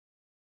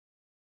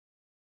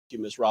you,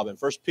 Miss Robin.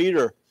 First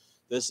Peter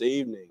this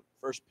evening.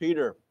 First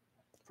Peter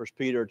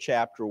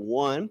chapter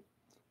 1.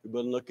 We've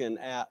been looking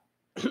at,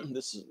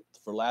 this is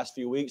for the last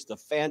few weeks, the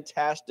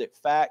fantastic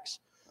facts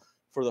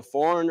for the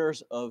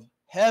foreigners of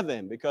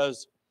heaven.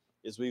 Because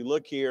as we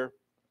look here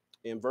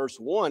in verse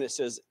 1, it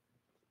says,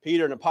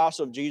 Peter, an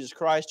apostle of Jesus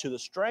Christ, to the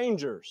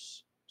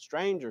strangers.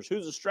 Strangers.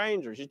 Who's the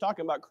strangers? He's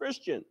talking about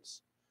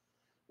Christians.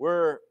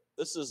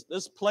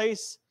 This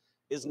place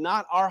is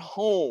not our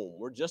home.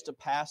 We're just a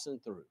passing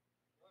through.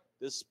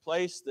 This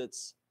place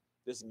that's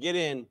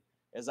getting,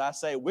 as I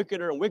say,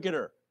 wickeder and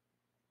wickeder.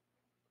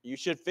 You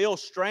should feel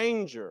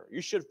stranger.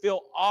 You should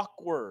feel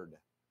awkward.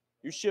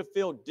 You should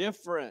feel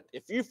different.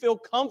 If you feel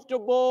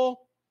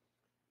comfortable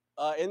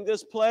in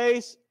this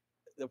place,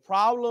 the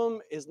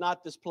problem is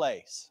not this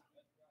place.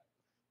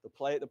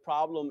 The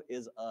problem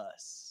is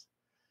us.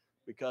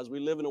 Because we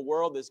live in a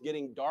world that's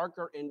getting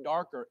darker and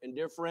darker. And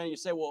dear friend, you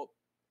say, well,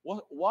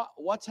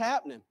 what's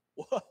happening?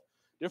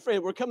 Dear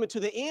friend, we're coming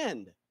to the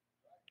end.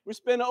 We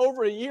spent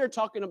over a year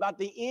talking about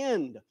the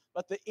end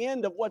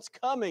of what's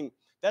coming.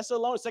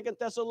 Second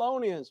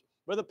Thessalonians,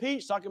 Brother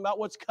Pete's talking about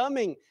what's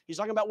coming. He's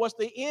talking about what's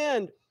the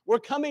end. We're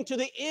coming to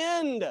the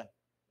end.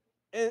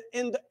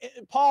 And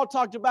Paul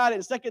talked about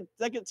it in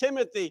 2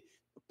 Timothy,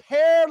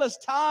 perilous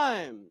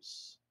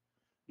times.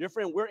 Dear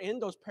friend, we're in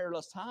those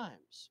perilous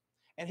times.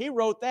 And he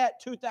wrote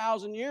that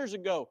 2,000 years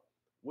ago.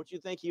 What do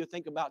you think he would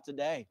think about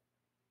today?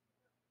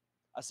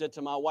 I said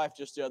to my wife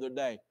just the other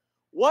day,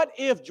 what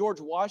if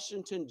George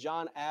Washington,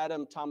 John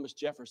Adams, Thomas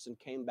Jefferson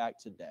came back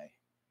today?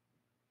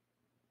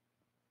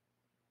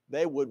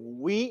 They would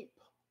weep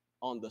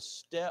on the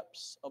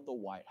steps of the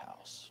White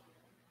House.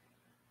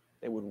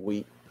 They would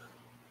weep.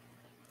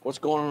 What's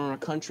going on in our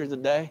country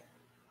today?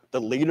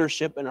 The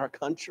leadership in our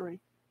country,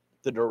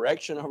 the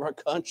direction of our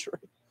country.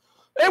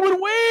 They would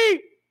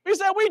weep. He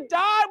said, we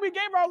died. We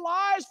gave our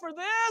lives for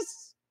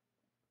this.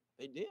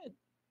 They did.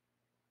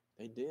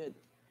 They did.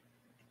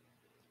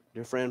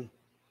 Dear friend,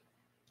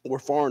 we're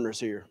foreigners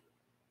here.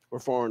 We're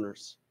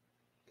foreigners.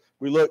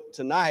 We look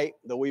tonight,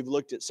 though we've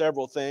looked at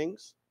several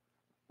things.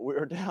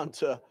 We're down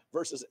to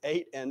verses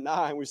 8 and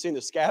 9. We've seen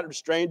the scattered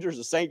strangers,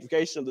 the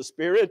sanctification of the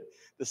Spirit,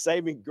 the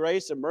saving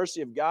grace and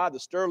mercy of God, the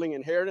sterling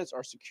inheritance,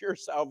 our secure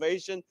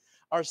salvation,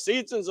 our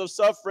seasons of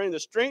suffering, the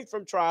strength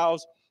from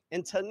trials,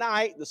 and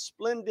tonight, the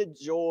splendid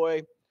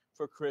joy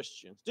for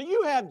Christians. Do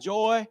you have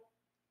joy?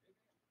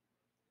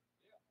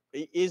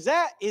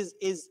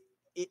 If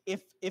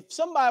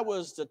somebody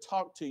was to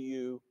talk to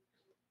you,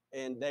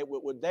 and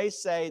would they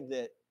say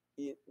that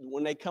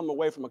when they come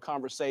away from a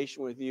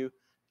conversation with you,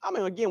 I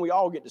mean, again, we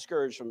all get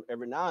discouraged from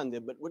every now and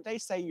then, but would they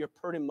say you're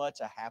pretty much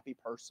a happy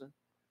person?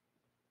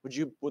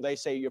 Would they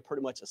say you're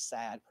pretty much a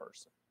sad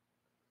person?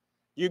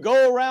 You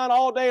go around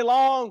all day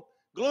long,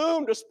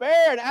 gloom,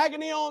 despair, and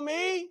agony on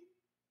me?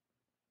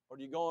 Or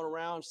do you go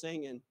around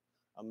singing,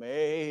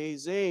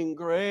 Amazing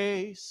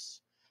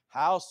Grace,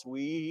 how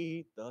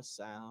sweet the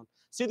sound?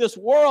 See, this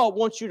world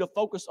wants you to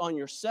focus on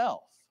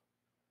yourself.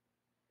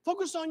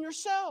 Focus on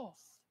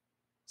yourself.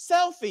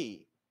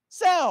 Selfie.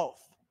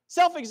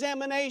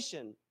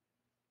 Self-examination.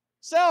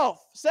 Self.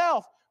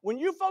 When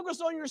you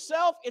focus on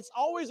yourself, it's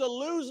always a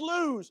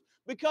lose-lose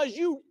because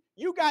you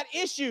got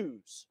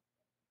issues.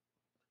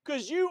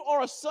 Because you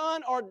are a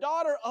son or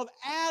daughter of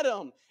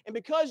Adam. And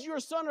because you're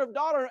a son or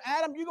daughter of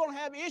Adam, you're going to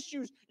have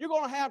issues. You're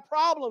going to have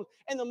problems.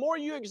 And the more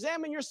you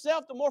examine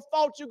yourself, the more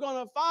faults you're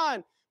going to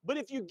find. But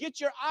if you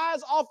get your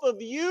eyes off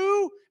of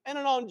you and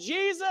on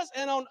Jesus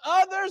and on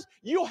others,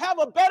 you'll have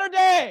a better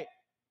day.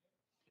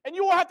 And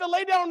you won't have to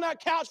lay down on that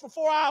couch for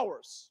 4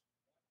 hours.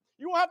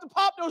 You won't have to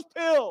pop those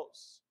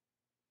pills.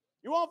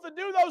 You won't have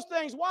to do those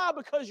things. Why?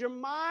 Because your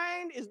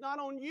mind is not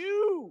on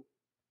you.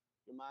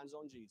 Your mind's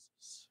on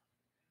Jesus.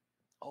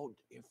 Oh,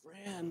 dear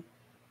friend,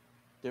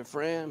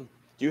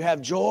 do you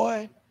have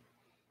joy?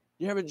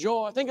 Do you have a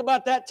joy? Think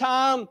about that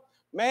time,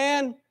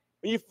 man,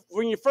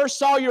 when you first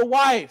saw your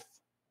wife.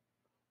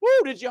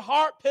 Woo, did your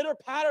heart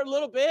pitter-patter a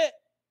little bit?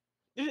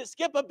 Did it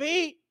skip a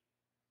beat?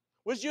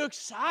 Was you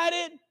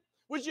excited?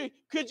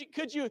 Could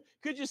you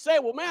say,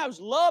 well, man, I was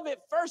love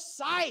at first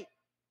sight.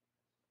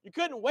 You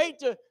couldn't wait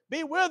to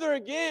be with her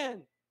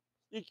again.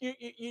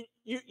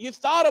 You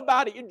thought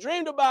about it. You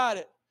dreamed about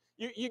it.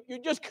 You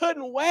just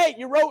couldn't wait.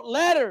 You wrote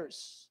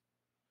letters.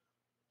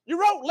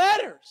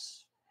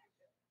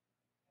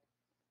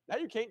 Now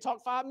you can't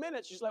talk 5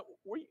 minutes. She's like,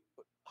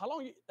 how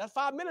long? That's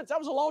 5 minutes. That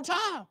was a long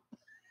time.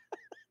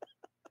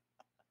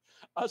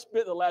 I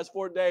spent the last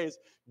 4 days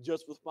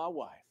just with my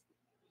wife.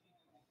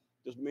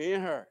 Just me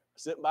and her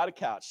sitting by the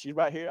couch. She's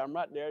right here. I'm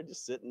right there,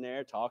 just sitting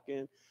there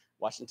talking,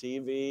 watching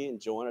TV,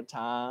 enjoying our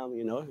time.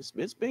 You know, it's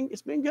been good.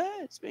 It's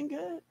been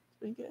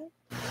good.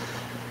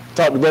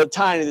 Talked to Brother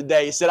Tiny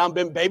today. He said, I've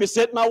been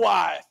babysitting my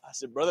wife. I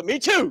said, brother, me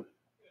too.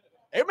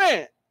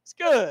 Amen. It's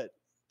good.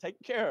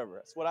 Take care of her.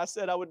 That's what I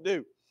said I would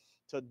do.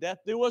 Till death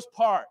do us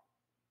part.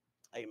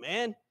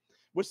 Amen.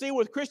 Well, see,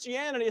 with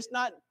Christianity, it's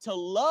not to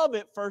love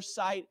at first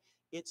sight.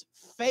 It's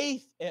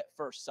faith at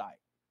first sight.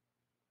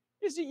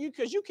 You see,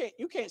 because you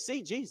can't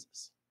see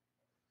Jesus.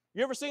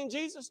 You ever seen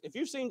Jesus? If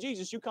you've seen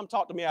Jesus, you come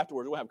talk to me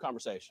afterwards. We'll have a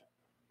conversation.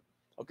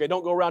 Okay,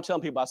 don't go around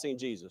telling people I've seen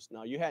Jesus.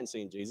 No, you hadn't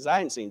seen Jesus. I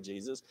hadn't seen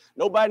Jesus.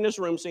 Nobody in this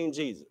room seen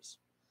Jesus.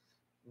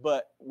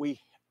 But we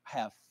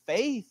have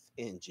faith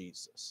in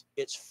Jesus.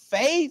 It's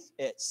faith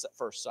at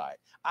first sight.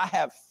 I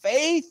have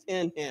faith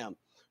in him.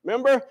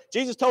 Remember,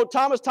 Jesus told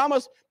Thomas,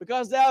 Thomas,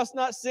 because thou hast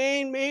not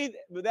seen me,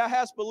 but thou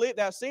hast believed,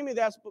 thou hast seen me,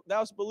 thou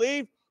hast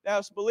believed, thou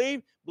hast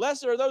believed.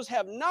 Blessed are those who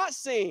have not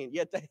seen,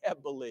 yet they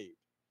have believed.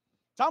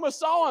 Thomas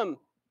saw him.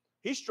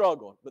 He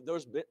struggled, but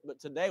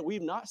today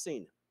we've not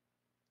seen him.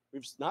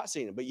 We've not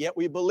seen him, but yet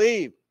we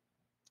believe.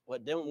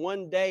 But then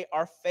one day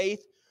our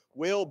faith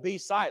will be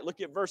sight.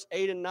 Look at verse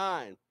 8 and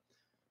 9.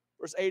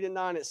 Verse 8 and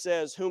 9, it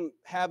says, whom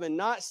having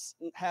not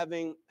seen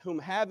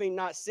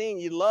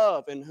ye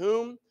love, and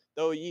whom,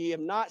 though ye have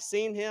not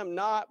seen him,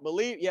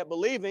 yet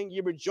believing,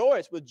 ye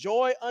rejoice with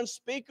joy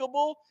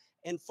unspeakable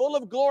and full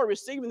of glory,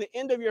 receiving the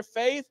end of your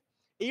faith,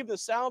 even the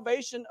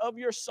salvation of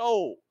your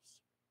souls.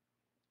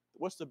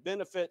 What's the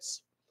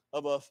benefits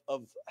of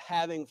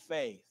having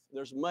faith?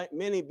 There's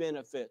many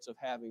benefits of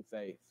having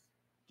faith.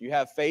 Do you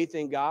have faith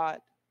in God?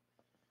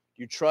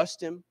 Do you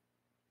trust him?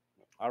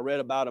 I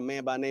read about a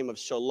man by the name of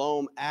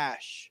Shalom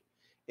Ash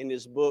in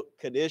his book,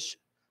 Kaddish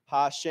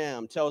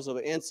Hashem, tells of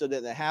an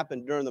incident that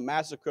happened during the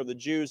massacre of the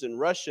Jews in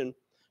Russia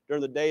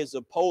during the days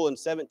of Poland,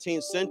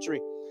 17th century.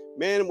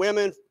 Men,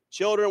 women,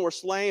 children were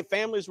slain.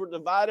 Families were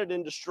divided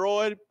and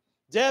destroyed.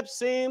 Death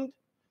seemed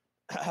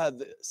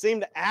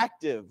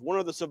active. One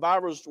of the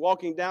survivors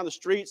walking down the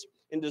streets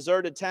in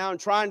deserted town,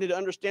 trying to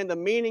understand the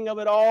meaning of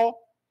it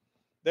all.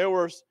 There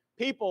were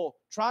people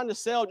trying to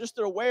sell just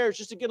their wares,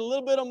 just to get a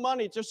little bit of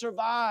money to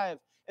survive.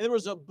 And there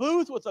was a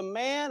booth with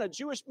a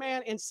Jewish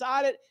man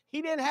inside it.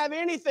 He didn't have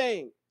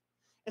anything.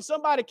 And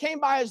somebody came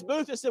by his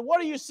booth and said, what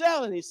are you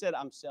selling? He said,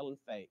 I'm selling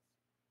faith.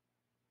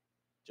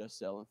 Just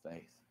selling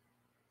faith.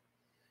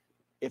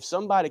 If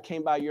somebody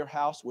came by your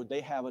house, would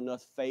they have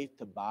enough faith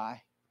to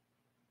buy?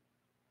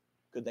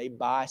 Could they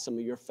buy some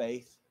of your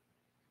faith?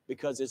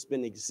 Because it's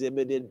been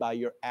exhibited by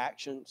your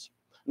actions.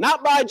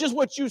 Not by just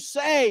what you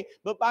say,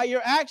 but by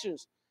your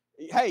actions.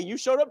 Hey, you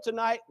showed up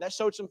tonight. That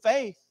showed some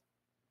faith.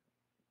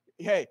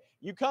 Hey,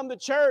 you come to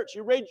church.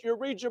 You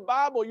read your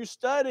Bible. You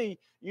study.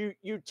 You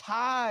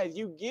tithe.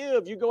 You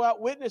give. You go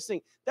out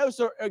witnessing. Those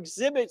are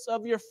exhibits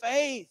of your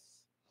faith.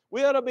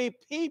 We ought to be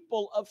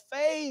people of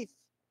faith.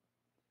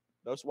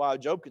 That's why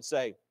Job could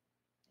say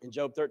in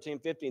Job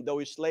 13:15, though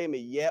he slay me,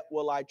 yet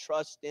will I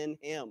trust in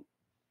him.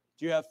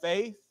 Do you have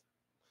faith?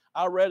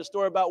 I read a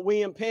story about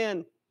William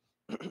Penn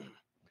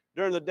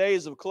during the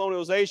days of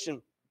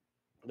colonialization.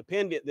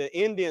 The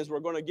Indians were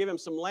going to give him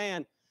some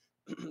land.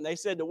 They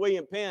said to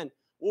William Penn,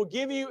 we'll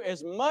give you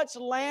as much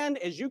land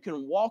as you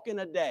can walk in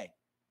a day.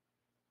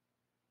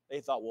 They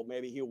thought, well,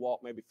 maybe he'll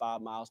walk maybe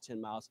 5 miles,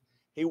 10 miles.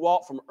 He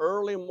walked from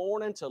early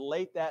morning to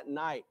late that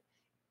night.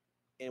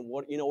 And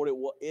you know what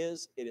it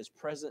is? It is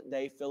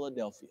present-day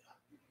Philadelphia.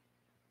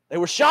 They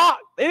were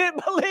shocked. They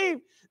didn't believe.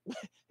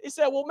 He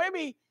said, well,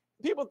 maybe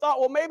people thought,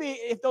 well, maybe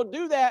if they'll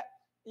do that,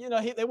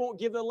 they won't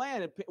give the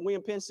land. And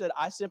William Penn said,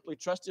 I simply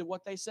trusted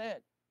what they said.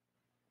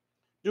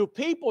 Do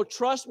people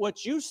trust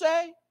what you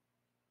say?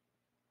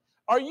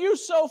 Are you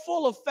so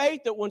full of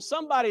faith that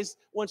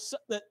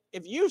that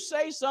if you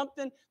say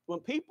something, when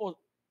people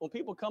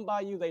come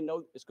by you, they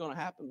know it's going to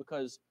happen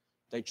because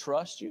they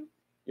trust you?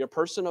 You're a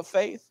person of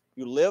faith.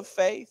 You live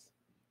faith.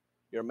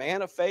 You're a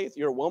man of faith.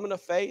 You're a woman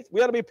of faith.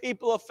 We ought to be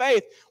people of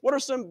faith. What are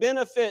some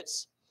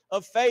benefits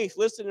of faith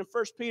listed in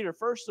 1 Peter?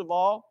 First of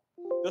all,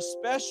 the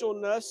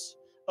specialness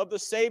of the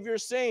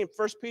Savior's saying.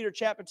 1 Peter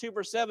chapter 2,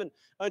 verse 7,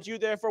 unto you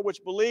therefore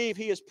which believe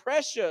he is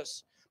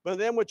precious, but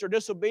them which are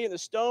disobedient, the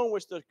stone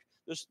which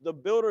the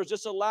builders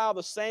disallow,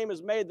 the same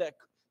is made the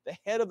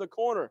head of the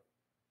corner.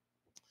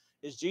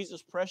 Is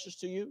Jesus precious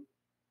to you?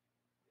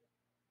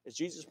 Is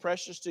Jesus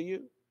precious to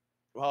you?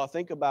 Well,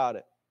 think about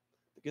it.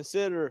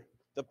 Consider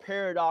the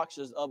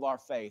paradoxes of our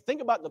faith.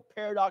 Think about the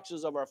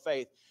paradoxes of our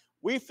faith.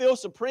 We feel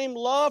supreme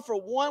love for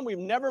one we've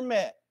never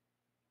met.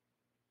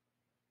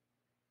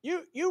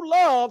 You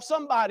love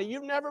somebody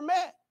you've never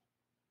met.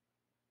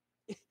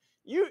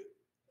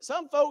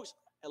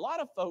 A lot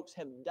of folks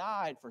have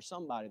died for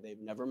somebody they've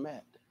never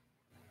met.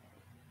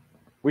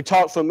 We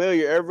talk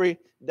familiar every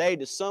day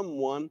to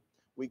someone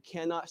we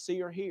cannot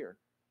see or hear.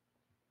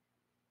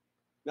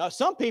 Now,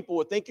 some people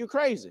would think you're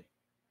crazy.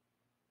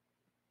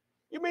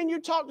 You mean you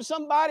talk to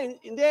somebody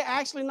and they're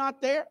actually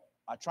not there?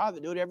 I try to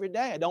do it every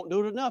day. I don't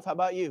do it enough. How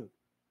about you?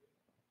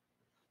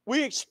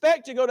 We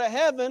expect to go to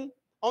heaven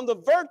on the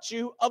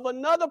virtue of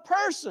another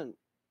person.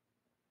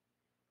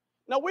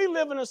 Now, we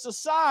live in a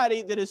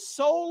society that is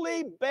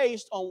solely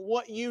based on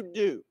what you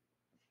do.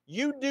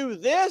 You do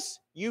this,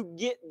 you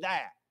get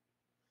that.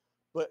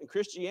 But in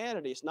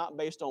Christianity, it's not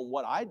based on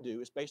what I do.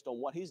 It's based on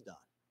what he's done.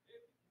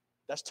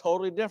 That's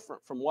totally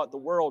different from what the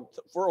world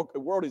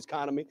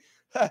economy.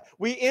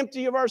 We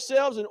empty of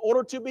ourselves in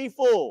order to be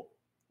full.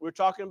 We were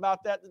talking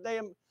about that today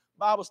in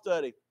Bible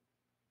study.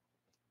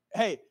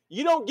 Hey,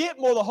 you don't get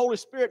more of the Holy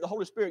Spirit. The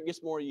Holy Spirit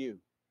gets more of you.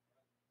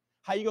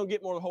 How are you going to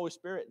get more of the Holy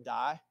Spirit?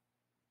 Die.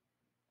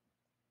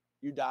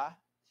 You die.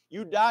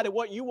 You die to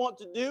what you want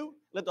to do.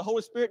 Let the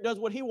Holy Spirit does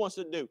what he wants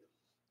to do.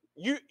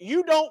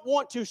 You don't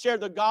want to share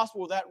the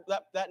gospel with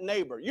that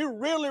neighbor. You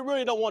really,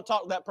 really don't want to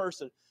talk to that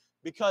person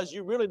because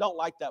you really don't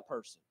like that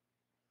person.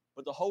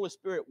 But the Holy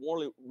Spirit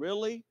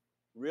really,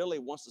 really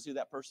wants to see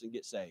that person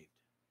get saved.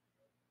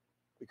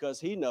 Because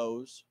he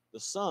knows the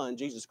Son,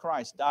 Jesus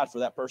Christ, died for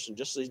that person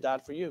just as he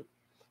died for you.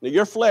 Now,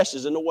 your flesh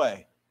is in the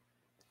way.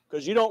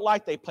 Because you don't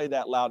like they play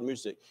that loud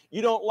music.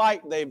 You don't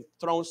like they've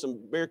thrown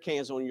some beer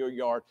cans on your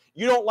yard.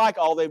 You don't like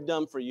all they've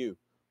done for you.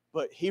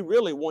 But he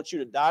really wants you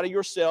to die to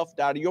yourself,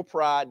 die to your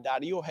pride, die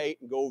to your hate,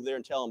 and go over there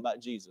and tell them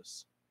about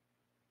Jesus.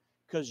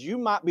 Because you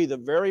might be the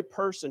very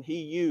person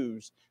he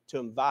used to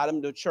invite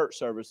them to a church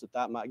service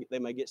that they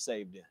may get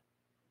saved in.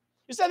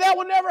 You say that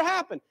will never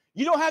happen.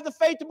 You don't have the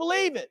faith to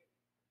believe it.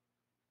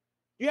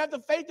 You have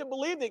the faith to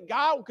believe that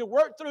God could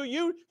work through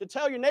you to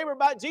tell your neighbor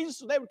about Jesus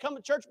so they would come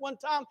to church one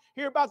time,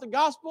 hear about the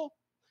gospel.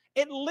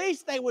 At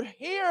least they would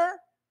hear,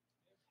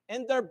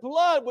 and their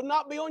blood would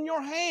not be on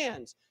your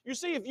hands. You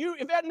see,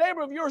 if that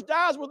neighbor of yours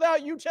dies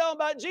without you telling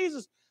about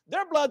Jesus,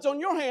 their blood's on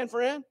your hand,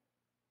 friend.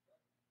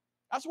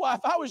 That's why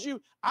if I was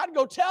you, I'd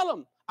go tell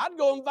them. I'd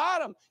go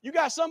invite them. You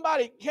got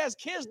somebody who has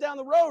kids down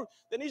the road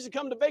that needs to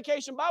come to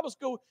Vacation Bible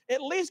School,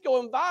 at least go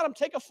invite them.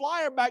 Take a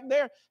flyer back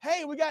there.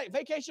 Hey, we got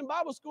Vacation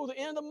Bible School at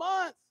the end of the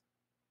month.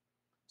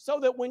 So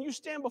that when you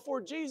stand before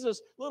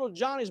Jesus, little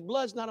Johnny's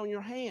blood's not on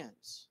your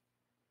hands.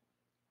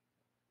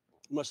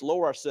 We must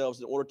lower ourselves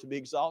in order to be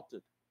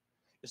exalted.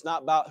 It's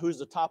not about who's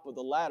the top of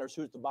the ladder, it's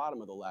who's the bottom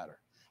of the ladder.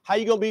 How are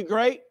you going to be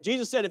great?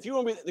 Jesus said, if you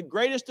want to be the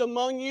greatest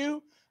among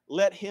you,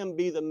 let him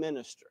be the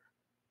minister.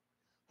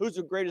 Who's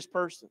the greatest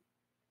person?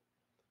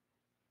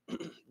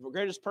 The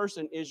greatest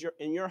person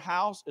in your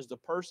house is the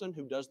person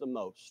who does the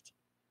most.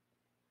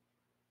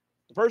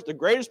 The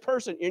greatest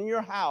person in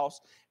your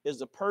house is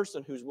the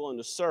person who's willing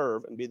to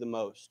serve and be the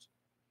most.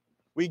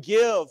 We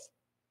give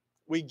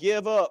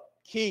up,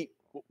 keep.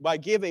 By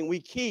giving,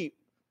 we keep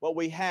what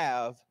we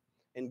have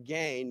and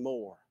gain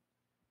more.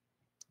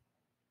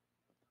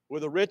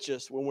 We're the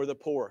richest when we're the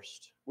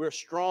poorest. We're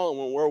strong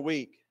when we're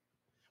weak.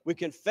 We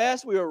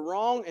confess we are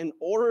wrong in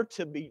order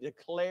to be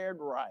declared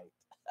right.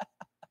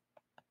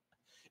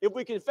 If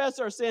we confess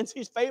our sins,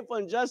 he's faithful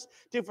and just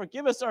to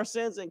forgive us our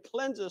sins and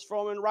cleanse us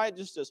from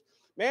unrighteousness.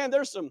 Man,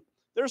 there's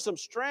some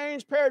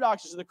strange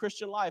paradoxes in the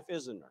Christian life,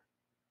 isn't there?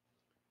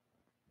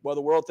 Well,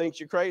 the world thinks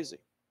you're crazy.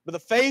 But the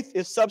faith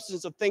is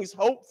substance of things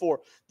hoped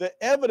for, the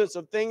evidence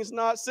of things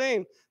not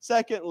seen.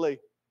 Secondly,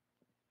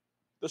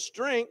 the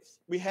strength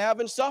we have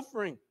in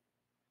suffering.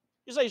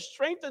 You say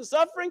strength in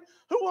suffering?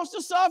 Who wants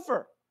to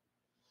suffer?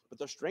 But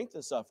there's strength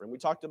in suffering. We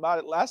talked about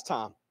it last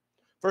time.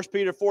 1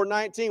 Peter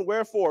 4:19,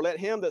 wherefore let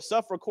him that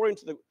suffer according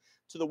to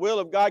the will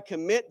of God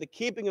commit the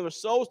keeping of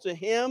his souls to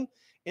him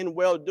in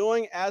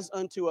well-doing as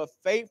unto a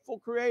faithful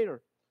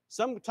creator.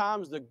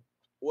 Sometimes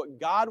what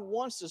God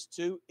wants us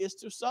to is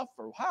to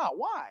suffer. How?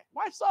 Why?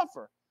 Why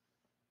suffer?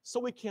 So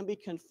we can be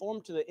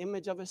conformed to the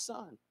image of his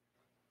Son.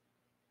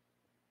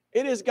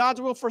 It is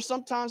God's will for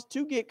sometimes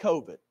to get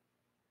COVID.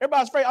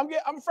 Everybody's afraid.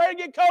 I'm afraid to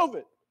get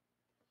COVID.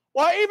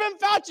 Well, even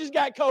Fauci's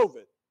got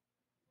COVID.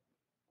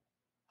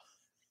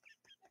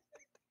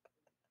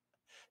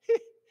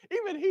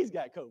 Even he's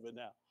got COVID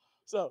now.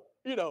 So,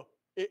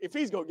 if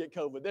he's going to get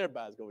COVID,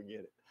 everybody's going to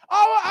get it.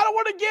 Oh, I don't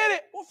want to get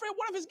it. Well, friend,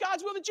 what if it's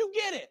God's will that you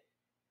get it?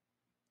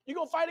 You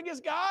going to fight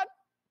against God?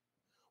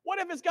 What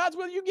if it's God's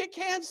will that you get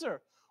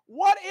cancer?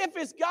 What if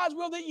it's God's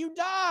will that you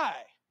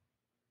die?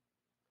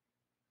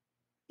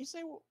 You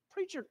say, well,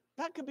 preacher,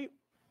 that could be,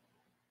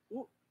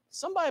 well,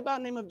 somebody by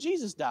the name of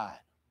Jesus died.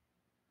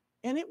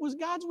 And it was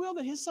God's will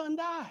that his Son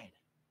died.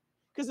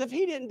 Because if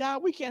he didn't die,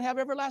 we can't have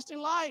everlasting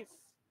life.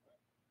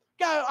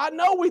 God, I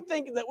know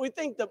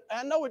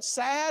I know it's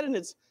sad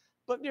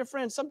but dear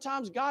friends,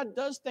 sometimes God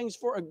does things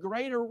for a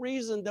greater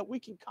reason that we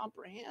can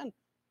comprehend.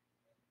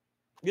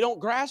 You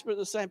don't grasp it at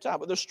the same time,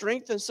 but there's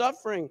strength in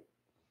suffering.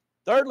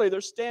 Thirdly,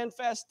 there's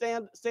steadfast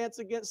stance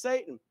against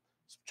Satan.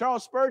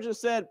 Charles Spurgeon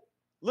said,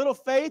 little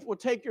faith will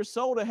take your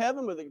soul to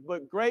heaven,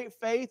 but great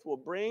faith will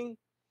bring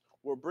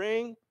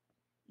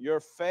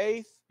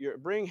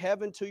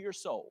heaven to your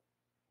soul.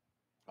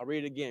 I'll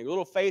read it again.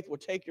 Little faith will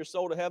take your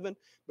soul to heaven,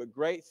 but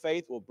great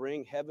faith will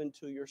bring heaven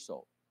to your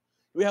soul.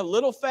 Do we have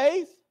little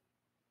faith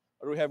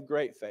or do we have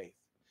great faith?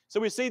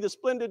 So we see the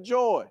splendid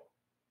joy.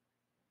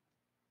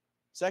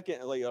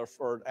 Secondly, or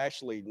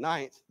actually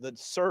ninth, the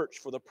search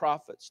for the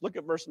prophets. Look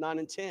at verse 9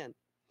 and 10.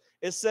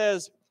 It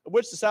says,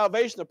 which the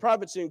salvation of the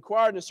prophets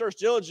inquired and searched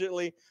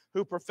diligently,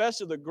 who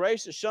professed the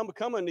grace that shall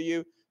come unto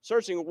you,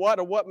 searching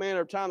what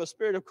manner of time the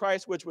Spirit of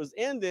Christ which was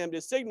in them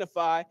did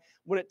signify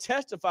when it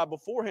testified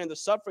beforehand the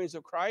sufferings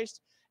of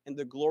Christ and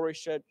the glory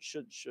should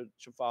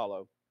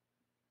follow.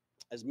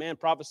 As man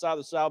prophesied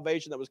the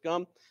salvation that was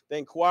come, they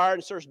inquired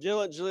and searched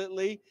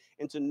diligently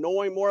into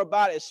knowing more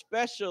about it,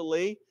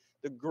 especially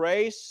the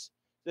grace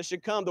that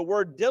should come. The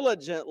word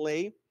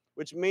diligently,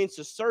 which means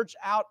to search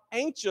out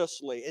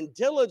anxiously and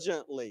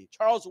diligently.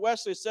 Charles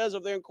Wesley says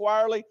of the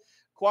inquiry,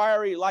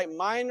 like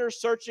miners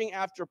searching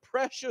after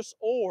precious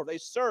ore. They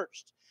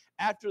searched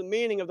after the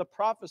meaning of the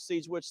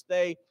prophecies which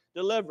they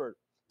delivered.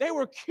 They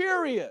were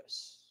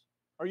curious.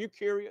 Are you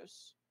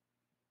curious?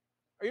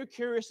 Are you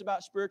curious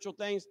about spiritual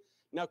things?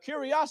 Now,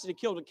 curiosity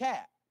killed a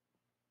cat,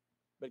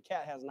 but a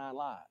cat has 9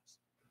 lives.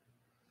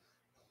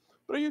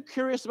 But are you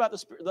curious about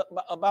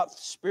about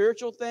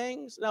spiritual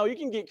things? No, you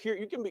can get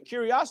curious.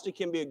 Curiosity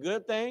can be a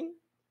good thing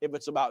if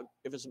it's about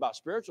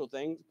spiritual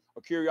things,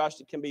 or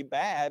curiosity can be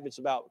bad if it's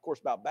about, of course,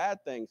 about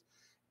bad things.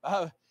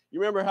 You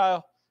remember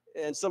how,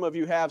 and some of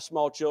you have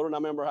small children. I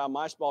remember how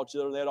my small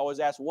children, they'd always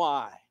ask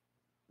why,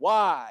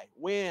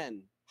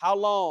 when, how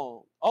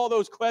long, all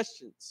those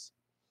questions.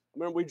 I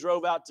remember we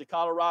drove out to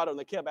Colorado and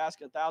they kept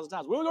asking 1,000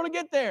 times, when are we going to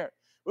get there?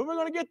 When are we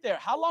going to get there?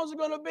 How long is it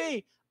going to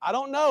be? I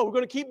don't know. We're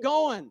going to keep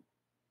going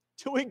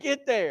till we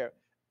get there.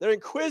 They're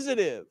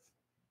inquisitive.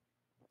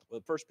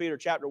 Well, 1 Peter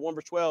chapter 1,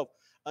 verse 12,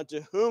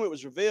 unto whom it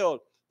was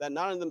revealed that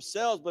not in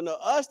themselves, but unto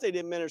us they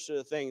did minister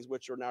the things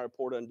which are now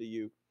reported unto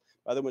you,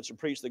 by them which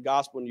preach the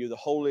gospel unto you, the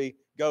Holy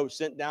Ghost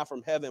sent down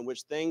from heaven,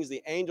 which things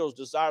the angels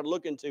desire to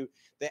look into.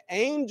 The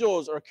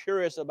angels are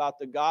curious about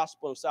the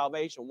gospel of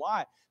salvation.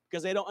 Why?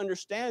 Because they don't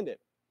understand it.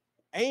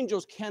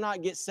 Angels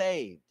cannot get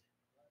saved.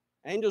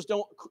 Angels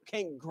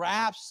can't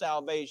grasp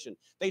salvation.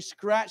 They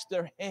scratch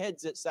their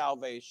heads at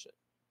salvation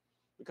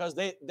because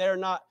they're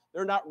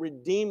not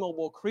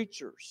redeemable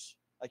creatures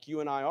like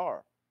you and I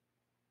are.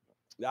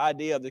 The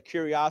idea of the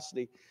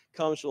curiosity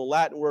comes from the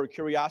Latin word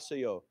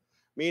curiosio,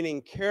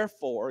 meaning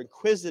careful or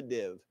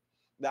inquisitive.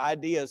 The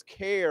idea is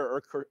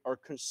care or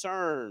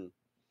concern.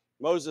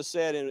 Moses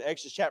said in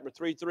Exodus chapter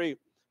 3:3,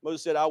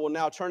 Moses said, I will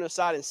now turn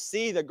aside and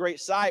see the great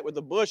sight where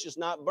the bush is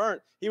not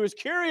burnt. He was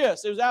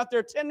curious. He was out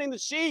there tending the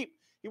sheep.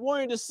 He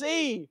wanted to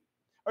see.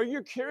 Are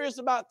you curious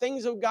about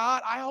things of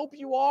God? I hope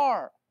you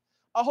are.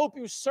 I hope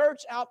you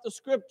search out the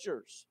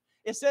scriptures.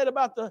 It said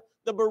about the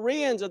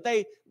Bereans that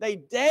they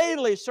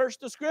daily search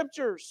the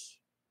scriptures.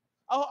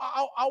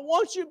 I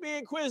want you to be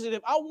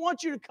inquisitive. I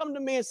want you to come to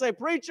me and say,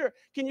 preacher,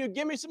 can you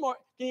give me some more?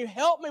 Can you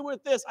help me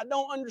with this? I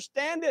don't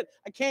understand it.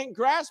 I can't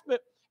grasp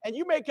it. And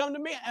you may come to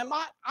me and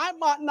I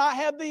might not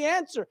have the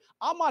answer.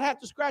 I might have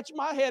to scratch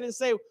my head and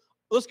say,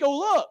 let's go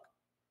look.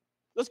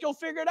 Let's go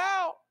figure it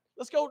out.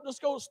 Let's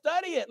go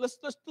study it. Let's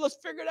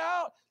figure it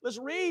out. Let's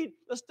read.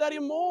 Let's study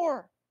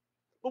more.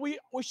 But we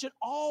should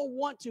all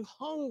want to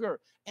hunger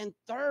and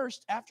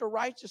thirst after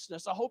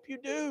righteousness. I hope you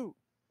do.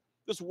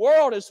 This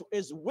world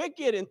is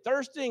wicked and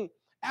thirsting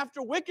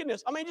after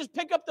wickedness. I mean, just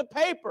pick up the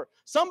paper.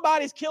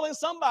 Somebody's killing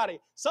somebody.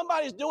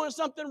 Somebody's doing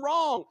something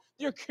wrong.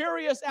 You're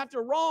curious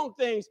after wrong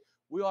things.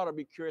 We ought to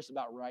be curious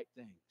about right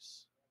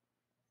things.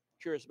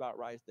 Curious about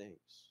right things.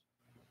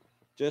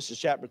 Genesis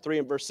chapter 3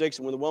 and verse 6,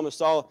 and when the woman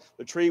saw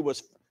the tree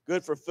was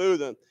good for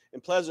food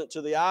and pleasant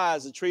to the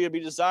eyes, the tree to be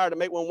desired to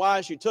make one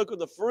wise, she took of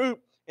the fruit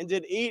and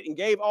did eat, and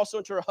gave also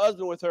unto her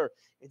husband with her,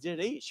 and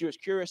did eat. She was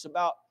curious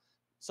about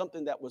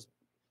something that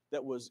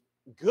was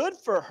good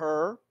for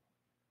her,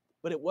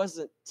 but it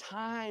wasn't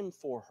time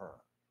for her.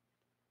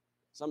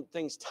 Some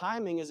things,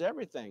 timing is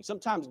everything.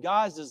 Sometimes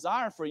God's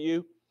desire for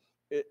you,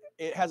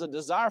 it has a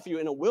desire for you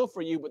and a will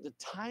for you, but the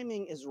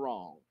timing is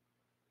wrong.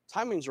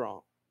 Timing's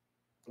wrong.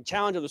 The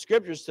challenge of the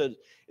scriptures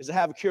is to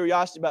have a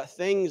curiosity about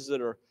things that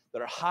are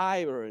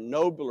higher and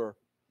nobler,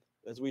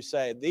 as we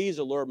say. These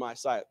allure my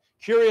sight.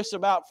 Curious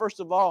about, first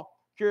of all,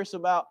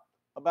 about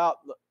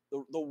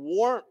the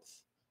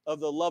warmth of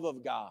the love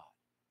of God.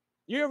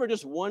 You ever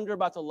just wonder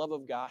about the love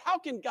of God? How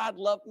can God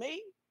love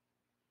me?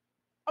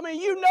 I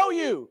mean, you know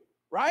you,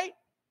 right?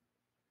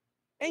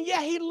 And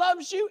yet he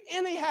loves you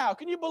anyhow.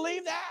 Can you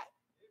believe that?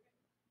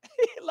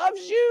 He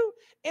loves you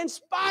in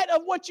spite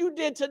of what you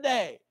did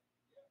today.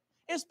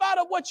 In spite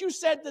of what you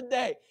said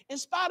today. In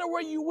spite of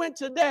where you went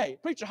today.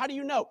 Preacher, how do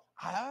you know?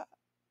 I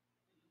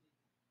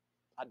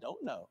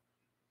don't know.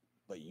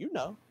 But you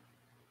know.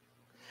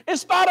 In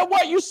spite of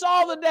what you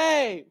saw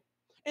today.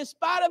 In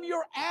spite of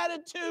your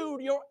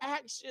attitude, your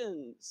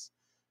actions.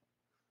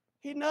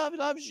 He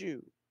loves you.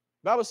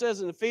 The Bible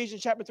says in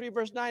Ephesians chapter 3,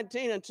 verse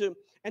 19,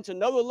 and to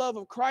know the love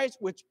of Christ,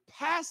 which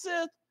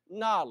passeth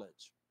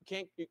knowledge.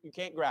 You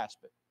can't grasp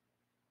it.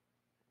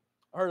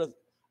 I heard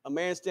a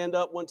man stand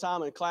up one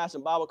time in class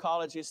in Bible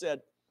college. He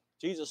said,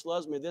 Jesus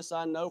loves me, this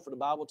I know, for the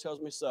Bible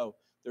tells me so.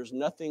 There's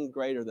nothing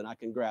greater than I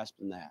can grasp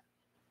than that.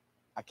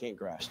 I can't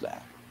grasp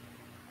that.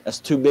 That's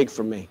too big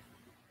for me.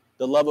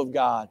 The love of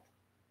God.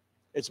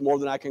 It's more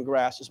than I can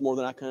grasp. It's more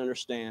than I can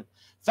understand.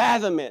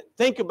 Fathom it.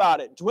 Think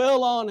about it.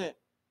 Dwell on it.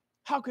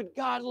 How could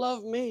God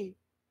love me?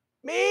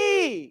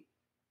 Me!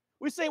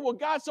 We say, well,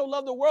 God so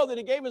loved the world that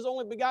he gave his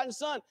only begotten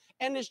son.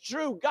 And it's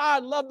true.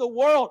 God loved the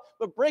world.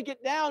 But break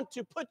it down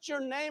to put your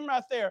name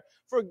right there.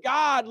 For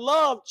God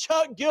loved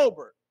Chuck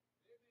Gilbert.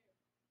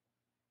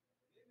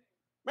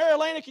 Mary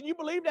Elena, can you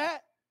believe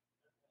that?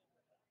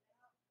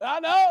 I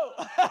know.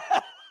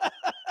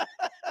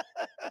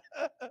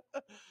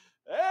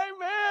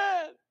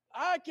 Amen.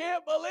 I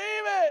can't believe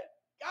it.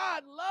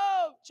 God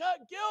loved Chuck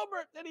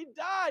Gilbert that he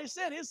died. He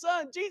sent his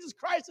son, Jesus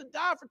Christ, to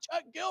die for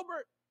Chuck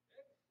Gilbert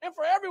and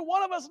for every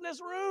one of us in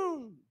this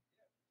room.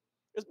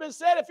 It's been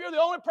said if you're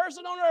the only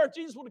person on earth,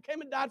 Jesus would have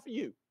came and died for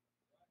you.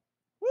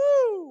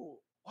 Woo!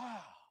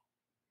 Wow.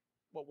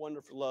 What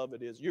wonderful love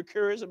it is. You're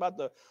curious about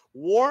the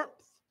warmth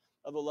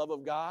of the love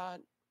of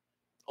God?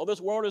 Oh,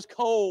 this world is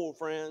cold,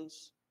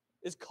 friends.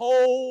 It's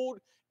cold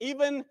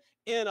even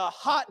in a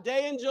hot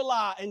day in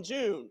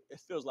June. It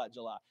feels like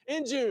July.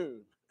 In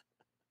June,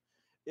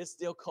 it's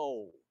still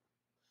cold.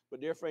 But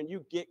dear friend,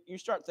 you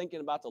start thinking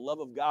about the love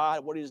of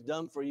God, what He's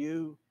done for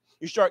you.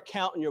 You start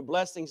counting your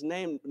blessings,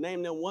 name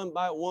them one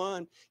by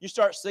one. You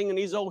start singing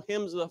these old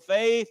hymns of the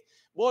faith.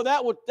 Boy,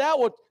 that would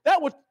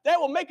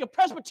make a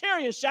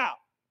Presbyterian shout.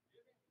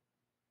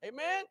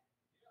 Amen.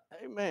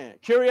 Amen.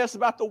 Curious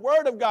about the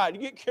Word of God.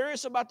 You get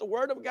curious about the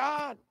Word of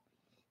God.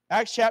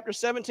 Acts chapter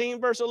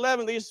 17, verse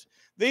 11.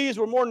 These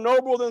were more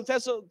noble than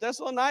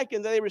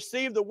Thessalonican. They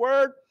received the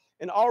Word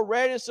in all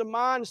readiness of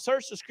mind,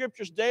 searched the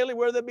Scriptures daily,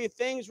 where there be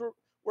things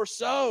were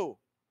so.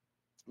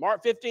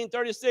 Mark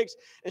 15:36.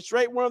 And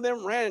straight one of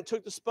them ran and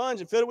took the sponge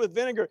and filled it with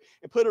vinegar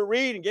and put a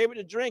reed and gave it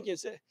to drink and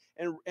said,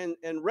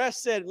 and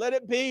rest said, let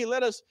it be,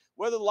 let us,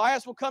 whether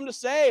Elias will come to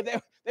save.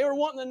 They were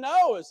wanting to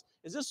know, is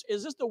this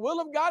the will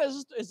of God?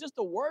 Is this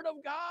the word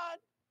of God?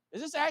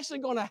 Is this actually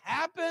going to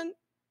happen?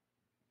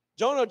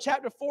 Jonah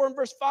chapter 4 and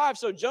verse 5.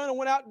 So Jonah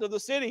went out to the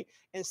city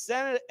and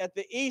sat at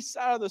the east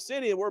side of the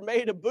city and were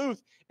made a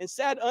booth and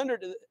sat under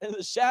in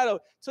the shadow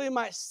till he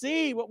might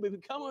see what would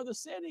become of the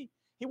city.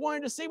 He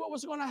wanted to see what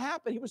was going to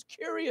happen. He was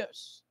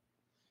curious.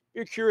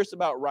 You're curious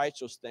about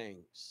righteous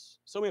things.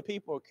 So many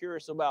people are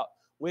curious about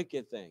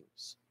wicked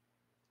things.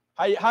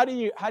 How do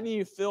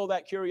you fill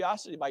that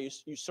curiosity? By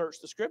you search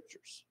the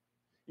Scriptures.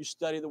 You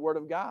study the Word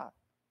of God.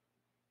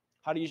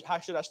 How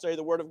should I study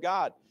the Word of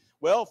God?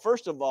 Well,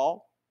 first of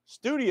all,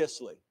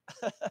 studiously.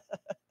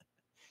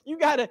 You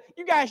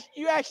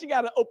actually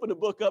got to open the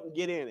book up and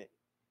get in it.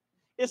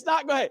 It's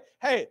not going,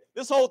 hey,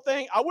 this whole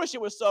thing, I wish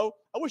it was so.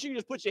 I wish you could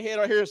just put your head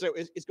right here and say,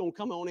 it's going to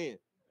come on in.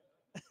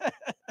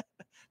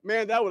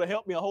 Man, that would have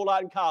helped me a whole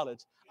lot in college.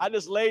 I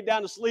just laid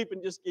down to sleep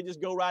and it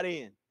just go right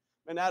in.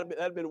 Man, that'd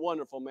have been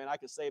wonderful, man. I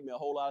could save me a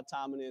whole lot of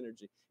time and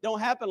energy. Don't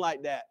happen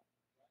like that.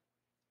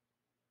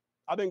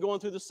 I've been going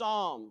through the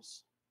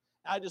Psalms.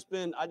 I just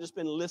been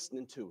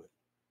listening to it.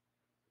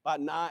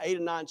 About 8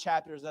 or 9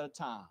 chapters at a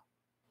time.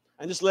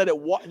 And just let it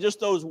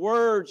just those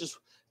words,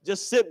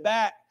 just sit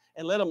back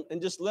and let them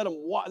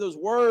those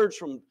words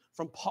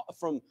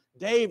from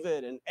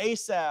David and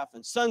Asaph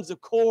and sons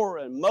of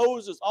Korah and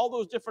Moses, all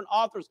those different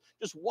authors,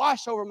 just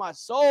wash over my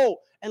soul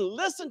and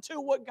listen to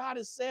what God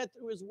has said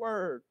through His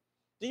Word.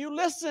 Do you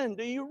listen?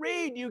 Do you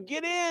read? Do you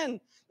get in?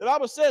 The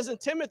Bible says in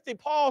Timothy,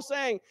 Paul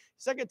saying,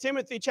 2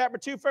 Timothy chapter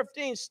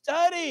 2:15,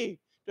 study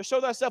to show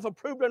thyself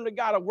approved unto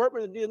God, a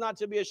workman that needeth not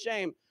to be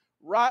ashamed,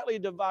 rightly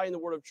dividing the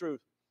word of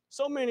truth.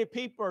 So many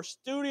people are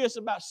studious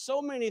about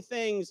so many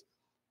things,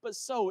 but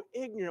so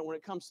ignorant when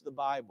it comes to the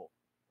Bible.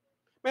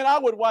 Man, I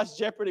would watch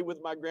Jeopardy with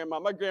my grandma.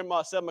 My grandma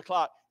at 7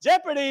 o'clock.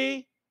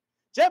 Jeopardy!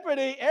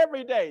 Jeopardy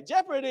every day.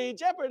 Jeopardy,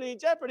 Jeopardy,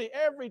 Jeopardy,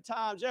 every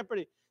time.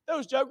 Jeopardy.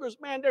 Those jokers,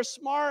 man, they're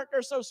smart.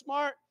 They're so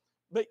smart.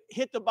 But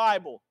hit the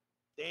Bible.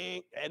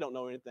 Dang, they don't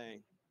know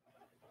anything.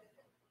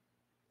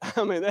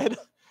 I mean, that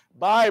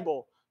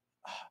Bible.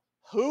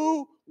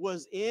 Who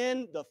was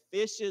in the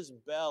fish's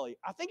belly?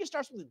 I think it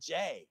starts with a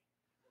J.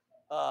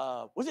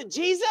 Was it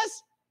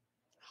Jesus?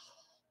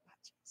 Oh, not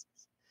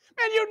Jesus.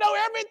 Man, you know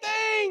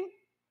everything.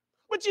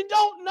 But you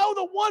don't know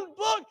the one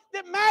book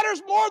that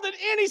matters more than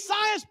any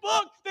science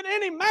book, than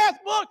any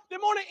math book, than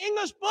more than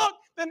English book,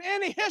 than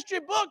any history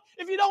book.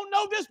 If you don't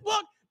know this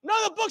book, none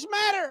of the books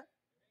matter.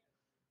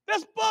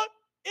 This book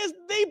is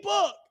the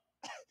book.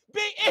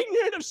 Be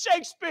ignorant of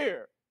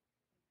Shakespeare.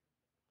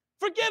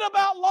 Forget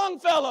about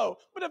Longfellow.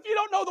 But if you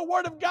don't know the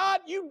Word of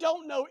God, you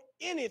don't know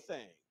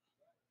anything.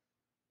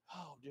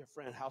 Oh, dear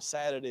friend, how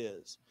sad it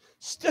is.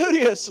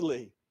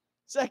 Studiously.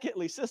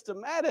 Secondly,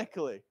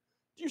 systematically.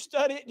 Do you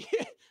study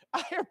it?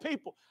 I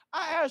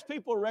ask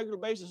people on a regular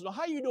basis, well,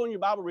 how are you doing your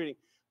Bible reading?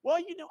 Well,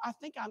 I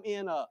think I'm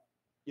in a,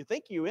 you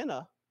think you're in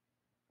a,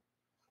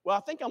 well, I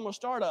think I'm going to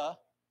start a,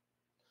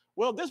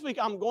 well, this week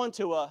I'm going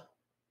to a,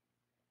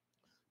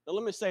 now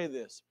let me say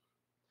this.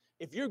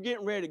 If you're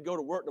getting ready to go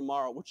to work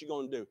tomorrow, what you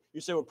going to do?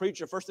 You say, well,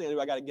 preacher, first thing I do,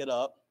 I got to get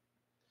up.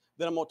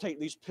 Then I'm going to take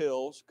these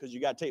pills because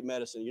you got to take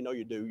medicine. You know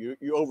you do.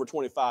 You're over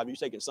 25. You're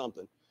taking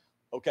something.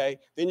 Okay?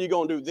 Then you're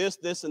going to do this,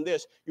 this, and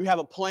this. You have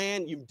a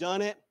plan. You've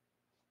done it.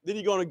 Then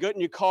you're going to get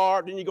in your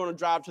car. Then you're going to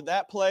drive to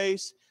that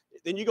place.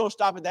 Then you're going to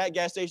stop at that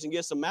gas station and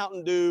get some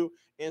Mountain Dew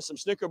and some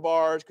Snicker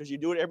bars because you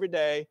do it every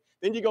day.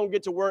 Then you're going to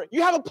get to work.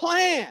 You have a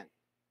plan.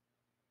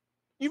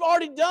 You've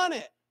already done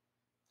it.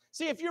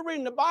 See, if you're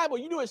reading the Bible,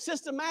 you do it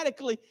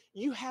systematically.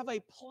 You have a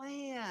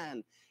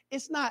plan.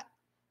 It's not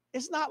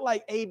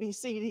like A, B,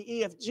 C, D,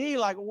 E, F, G,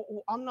 like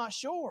I'm not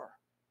sure.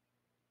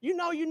 You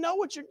know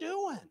what you're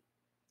doing.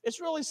 It's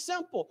really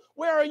simple.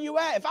 Where are you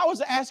at? If I was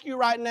to ask you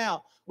right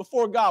now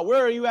before God,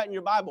 where are you at in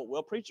your Bible?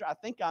 Well, preacher, I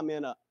think I'm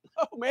in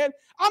oh man,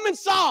 I'm in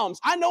Psalms.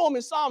 I know I'm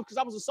in Psalms because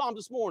I was in Psalms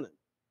this morning.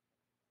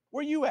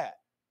 Where you at?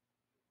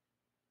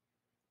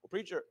 Well,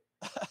 preacher,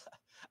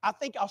 I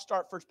think I'll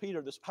start 1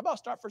 Peter. How about I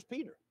start 1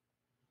 Peter?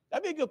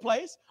 That'd be a good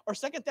place. Or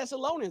 2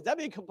 Thessalonians, that'd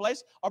be a good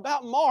place. Or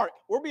about Mark.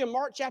 We'll be in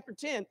Mark chapter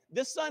 10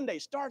 this Sunday.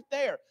 Start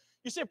there.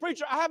 You say,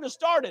 preacher, I haven't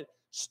started.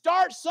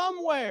 Start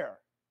somewhere,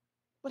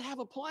 but have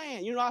a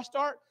plan. You know, I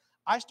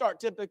start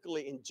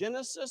typically in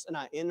Genesis and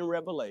I end in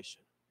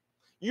Revelation.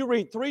 You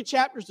read 3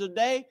 chapters a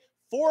day,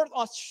 4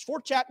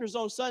 chapters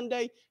on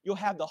Sunday, you'll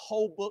have the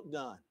whole book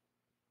done.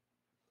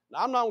 Now,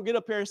 I'm not going to get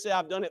up here and say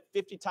I've done it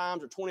 50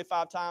 times or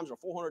 25 times or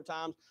 400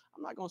 times.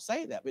 I'm not going to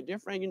say that. But dear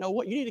friend, you know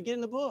what? You need to get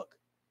in the book.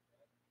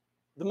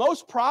 The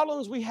most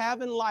problems we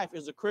have in life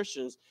as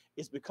Christians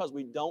is because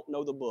we don't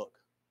know the book.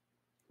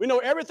 We know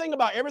everything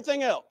about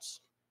everything else.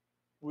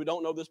 We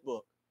don't know this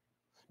book.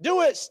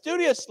 Do it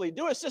studiously,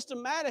 do it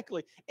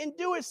systematically, and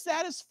do it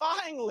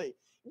satisfyingly.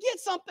 Get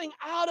something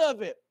out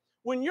of it.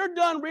 When you're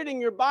done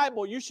reading your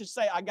Bible, you should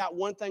say, I got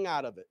one thing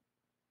out of it.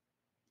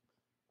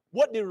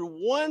 What did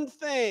one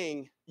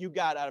thing you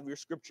got out of your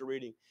scripture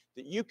reading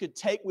that you could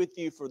take with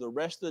you for the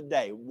rest of the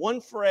day?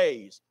 One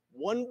phrase,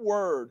 one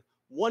word,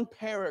 one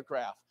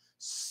paragraph,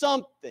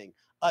 something,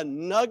 a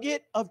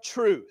nugget of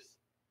truth.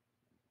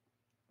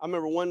 I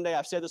remember one day,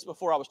 I've said this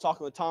before, I was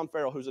talking with Tom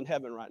Farrell, who's in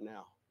heaven right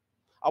now.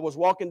 I was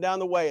walking down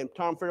the way, and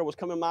Tom Farrell was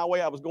coming my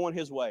way. I was going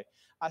his way.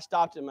 I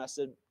stopped him. I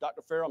said,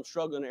 Dr. Farrell, I'm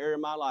struggling in an area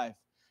of my life.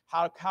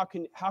 How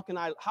can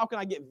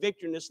I get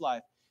victory in this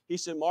life? He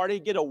said, Marty,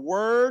 get a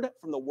word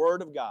from the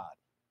Word of God.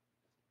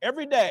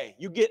 Every day,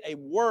 you get a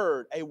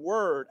word,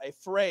 a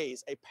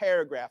phrase, a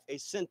paragraph, a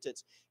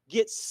sentence.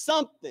 Get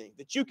something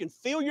that you can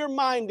fill your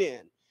mind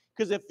in.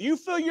 Because if you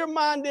fill your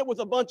mind in with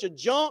a bunch of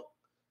junk,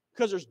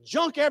 because there's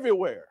junk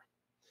everywhere,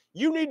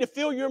 you need to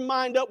fill your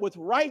mind up with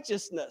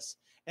righteousness.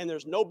 And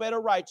there's no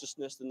better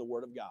righteousness than the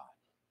Word of God.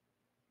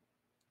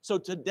 So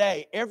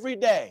today, every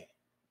day,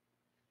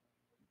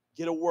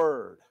 get a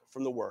word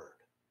from the Word.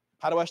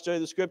 How do I study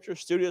the Scripture?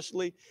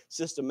 Studiously,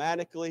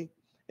 systematically,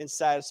 and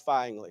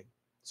satisfyingly.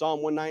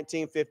 Psalm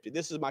 119:50.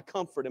 This is my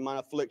comfort in my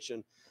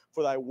affliction,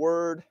 for thy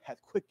word hath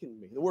quickened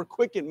me. The word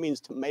quicken means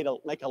to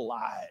make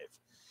alive.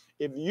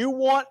 If you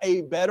want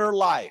a better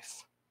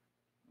life,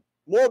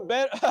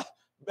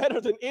 better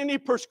than any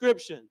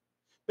prescription,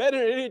 better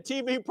than any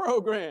TV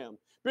program,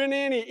 better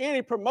than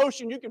any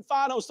promotion you can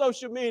find on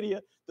social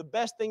media, the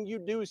best thing you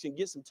do is you can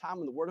get some time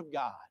in the Word of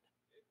God.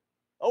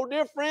 Oh,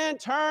 dear friend,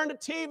 turn the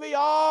TV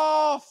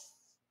off.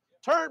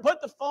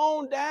 Put the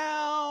phone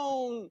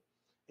down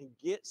and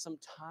get some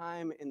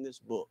time in this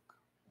book.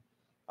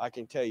 I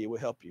can tell you, it will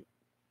help you.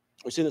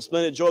 We've seen the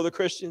splendid joy of the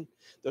Christian,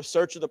 the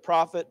search of the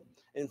prophet,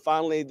 and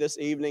finally this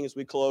evening as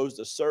we close,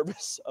 the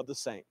service of the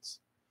saints.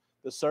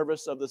 The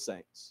service of the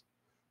saints.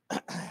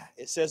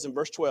 It says in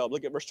verse 12,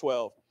 look at verse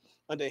 12.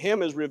 Unto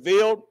him is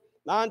revealed,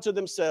 not unto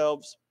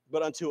themselves,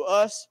 but unto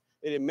us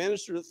that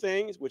administer the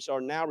things which are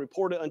now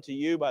reported unto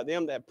you by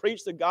them that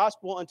preach the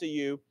gospel unto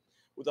you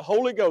with the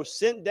Holy Ghost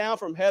sent down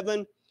from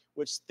heaven,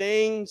 which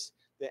things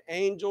the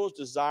angels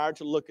desire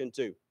to look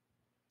into.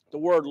 The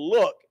word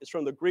look is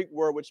from the Greek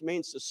word which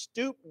means to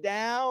stoop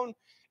down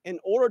in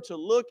order to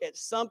look at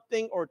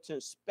something or to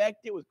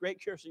inspect it with great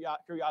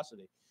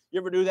curiosity. You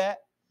ever do that?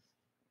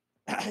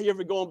 You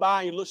ever going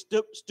by and you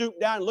stoop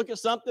down and look at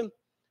something?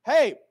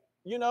 Hey,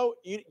 you know,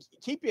 you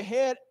keep your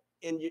head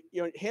and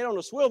your head on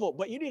a swivel,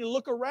 but you need to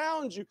look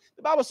around you.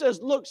 The Bible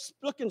says,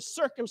 looking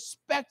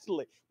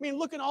circumspectly. I mean,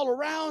 looking all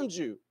around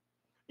you.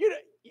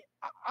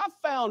 I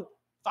found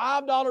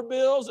 $5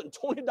 bills and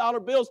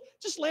 $20 bills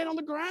just laying on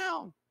the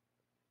ground.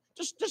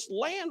 Just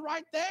laying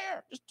right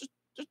there. Just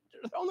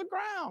on the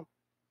ground.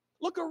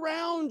 Look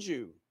around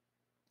you.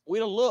 We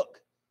don't look.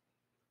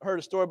 I heard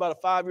a story about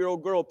a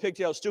 5-year-old girl,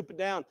 pigtail, stooping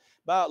down,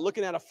 about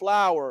looking at a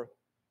flower.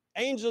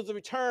 Angels of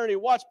eternity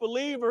watch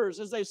believers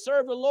as they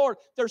serve the Lord.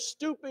 They're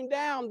stooping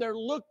down. They're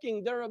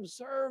looking. They're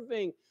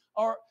observing.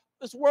 Or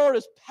this world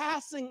is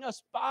passing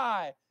us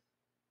by.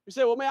 You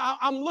say, well, man,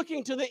 I'm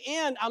looking to the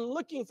end. I'm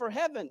looking for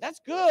heaven.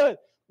 That's good.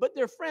 But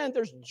dear friend,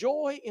 there's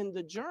joy in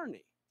the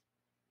journey.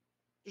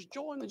 There's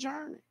joy in the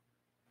journey.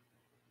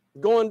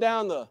 Going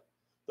down the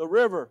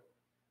river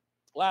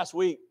last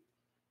week,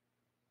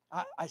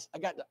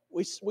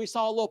 we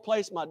saw a little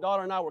place. My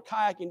daughter and I were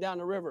kayaking down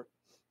the river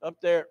up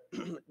there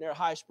near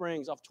High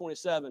Springs off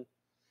 27.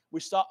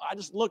 I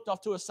just looked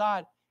off to a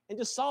side and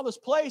just saw this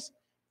place.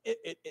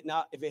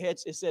 Now, if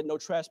it said no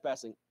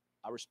trespassing,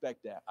 I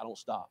respect that. I don't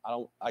stop.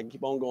 I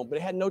keep on going. But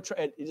it had no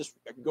it just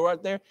I could go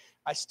right there.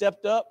 I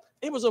stepped up.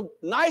 It was a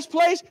nice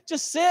place.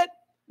 Just sit,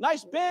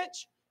 nice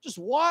bench, just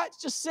watch,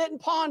 just sit and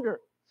ponder.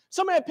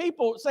 So many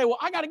people say, well,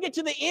 I got to get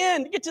to the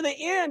end, get to the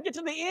end, get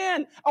to the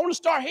end. I want to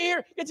start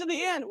here, get to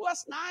the end. Well,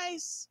 that's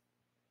nice.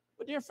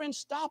 But dear friends,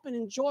 stop and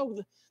enjoy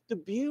the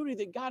beauty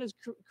that God has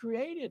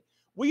created.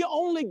 We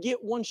only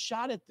get one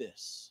shot at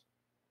this.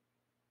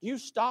 You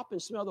stop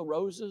and smell the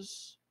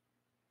roses.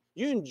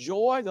 You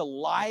enjoy the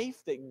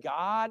life that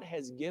God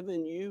has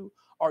given you.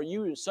 Are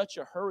you in such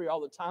a hurry all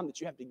the time that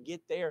you have to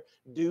get there,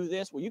 do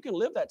this? Well, you can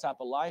live that type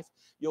of life.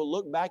 You'll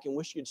look back and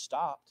wish you'd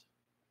stopped.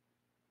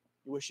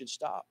 You wish you'd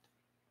stopped.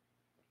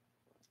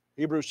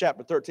 Hebrews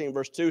chapter 13,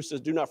 verse 2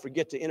 says, do not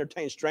forget to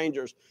entertain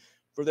strangers,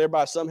 for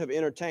thereby some have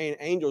entertained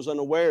angels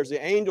unawares.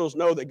 The angels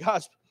know that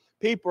God's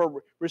people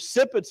are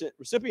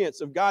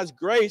recipients of God's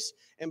grace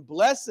and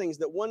blessings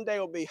that one day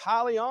will be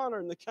highly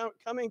honored in the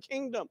coming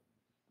kingdom.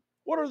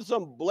 What are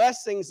some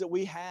blessings that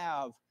we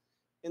have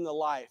in the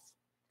life?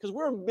 Because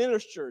we're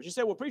ministers. You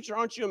say, well, preacher,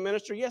 aren't you a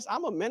minister? Yes,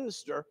 I'm a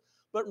minister.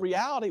 But in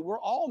reality, we're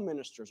all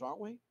ministers, aren't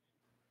we?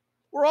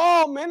 We're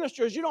all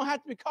ministers. You don't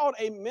have to be called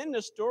a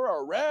minister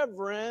or a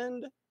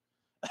reverend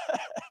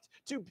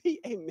to be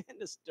a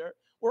minister.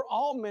 We're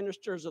all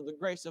ministers of the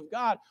grace of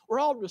God. We're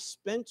all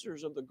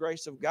dispensers of the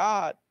grace of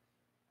God.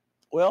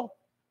 Well,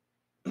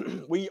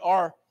 we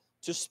are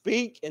to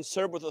speak and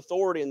serve with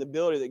authority and the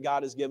ability that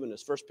God has given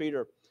us. 1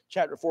 Peter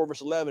chapter 4,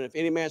 verse 11, if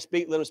any man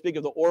speak, let him speak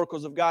of the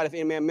oracles of God. If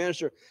any man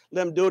minister,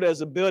 let him do it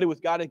as ability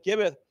with God that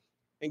giveth,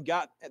 and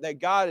God, that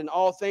God in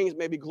all things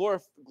may be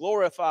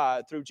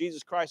glorified through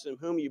Jesus Christ, in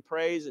whom you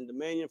praise and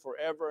dominion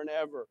forever and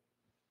ever.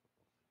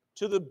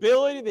 To the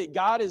ability that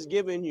God has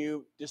given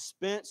you,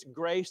 dispense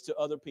grace to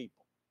other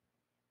people.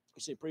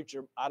 You say,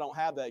 preacher, I don't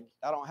have that.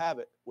 I don't have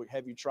it.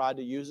 Have you tried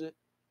to use it?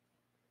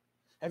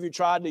 Have you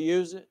tried to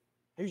use it?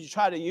 Have you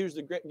tried to use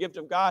the gift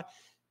of God?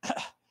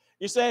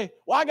 You say,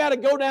 well, I got to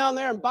go down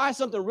there and buy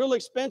something real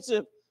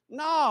expensive.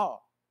 No,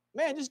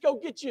 man, just go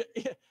get you.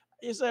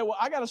 You say, well,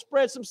 I got to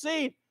spread some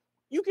seed.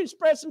 You can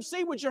spread some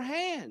seed with your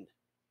hand.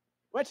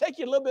 It might take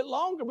you a little bit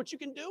longer, but you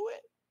can do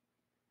it.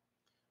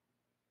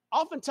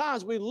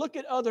 Oftentimes, we look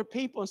at other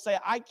people and say,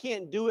 I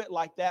can't do it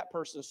like that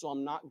person, so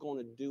I'm not going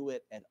to do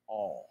it at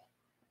all.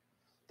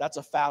 That's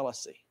a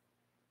fallacy.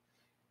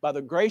 By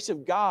the grace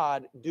of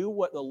God, do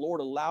what the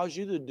Lord allows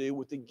you to do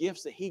with the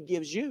gifts that He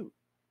gives you.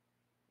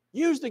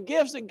 Use the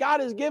gifts that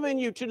God has given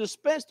you to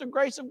dispense the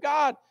grace of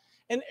God.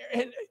 And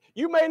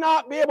you may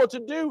not be able to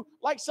do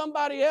like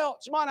somebody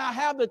else. You might not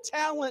have the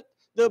talent,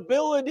 the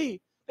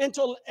ability, the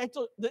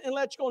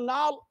intellectual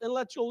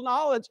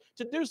knowledge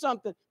to do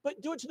something,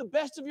 but do it to the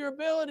best of your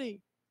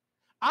ability.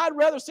 I'd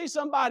rather see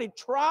somebody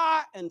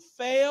try and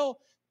fail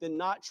than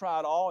not try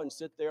at all and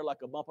sit there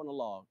like a bump on a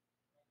log.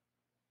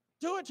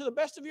 Do it to the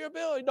best of your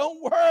ability.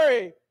 Don't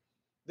worry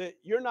that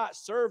you're not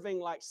serving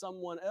like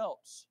someone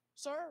else.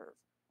 Serve.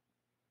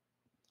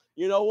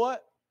 You know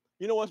what?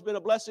 You know what's been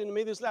a blessing to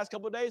me this last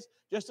couple of days?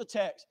 Just a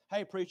text.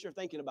 Hey, preacher,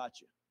 thinking about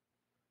you.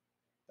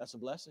 That's a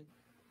blessing.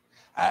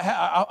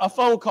 A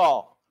phone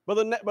call.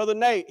 Brother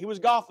Nate, he was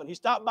golfing. He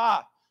stopped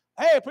by.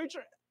 Hey,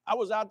 preacher, I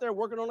was out there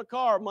working on a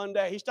car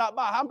Monday. He stopped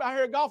by. I'm out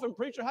here golfing,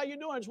 preacher. How you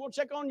doing? I just want to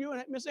check on you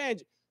and Miss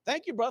Angie.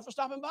 Thank you, brother, for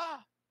stopping by.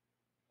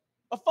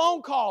 A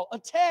phone call, a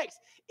text.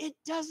 It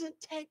doesn't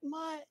take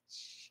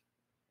much.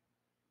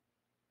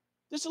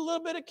 Just a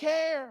little bit of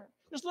care.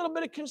 Just a little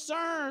bit of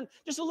concern.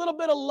 Just a little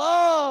bit of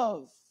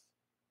love.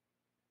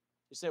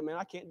 You say, man,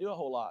 I can't do a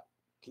whole lot.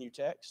 Can you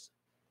text?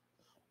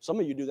 Some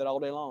of you do that all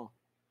day long.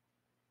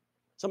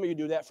 Some of you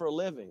do that for a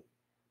living.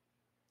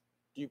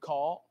 Do you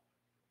call?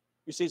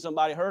 You see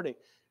somebody hurting.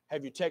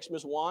 Have you texted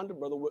Miss Wanda?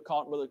 Have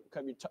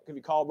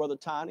you called Brother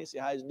Tiny? See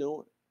how he's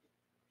doing?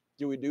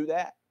 Do we do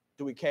that?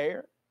 Do we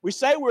care? We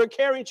say we're a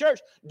caring church.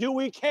 Do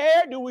we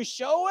care? Do we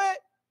show it?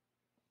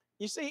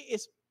 You see,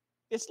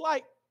 it's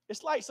like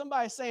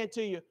somebody saying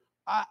to you,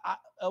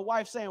 a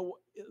wife saying,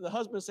 the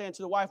husband saying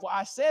to the wife, well,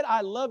 I said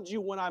I loved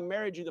you when I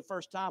married you the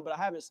first time, but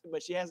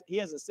he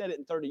hasn't said it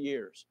in 30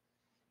 years.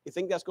 You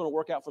think that's going to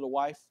work out for the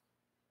wife?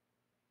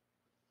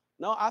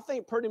 No, I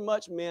think pretty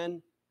much,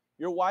 men,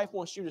 your wife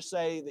wants you to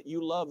say that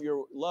you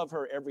love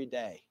her every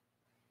day.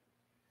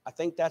 I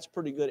think that's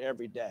pretty good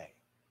every day.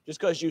 Just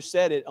because you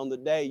said it on the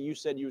day you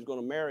said you was going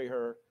to marry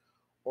her,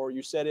 or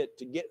you said it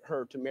to get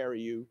her to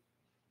marry you,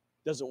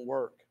 doesn't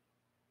work.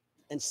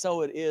 And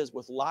so it is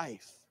with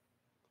life.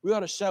 We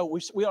ought to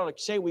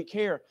say we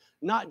care,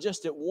 not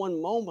just at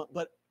one moment,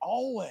 but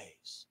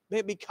always. May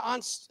it be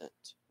constant.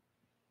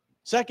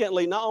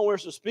 Secondly, not only are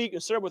we to speak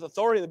and serve with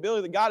authority and the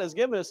ability that God has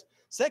given us.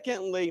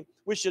 Secondly,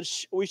 we should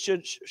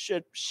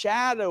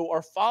shadow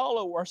or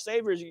follow our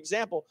Savior's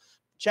example.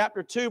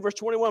 Chapter 2, verse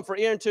 21, for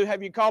hereunto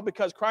have you called,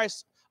 because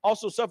Christ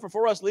also suffered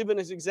for us, leaving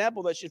his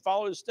example that should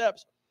follow his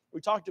steps.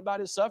 We talked about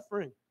his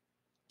suffering.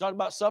 We talked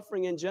about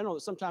suffering in general,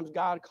 that sometimes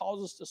God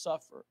calls us to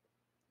suffer.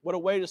 What a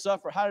way to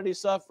suffer. How did he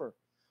suffer?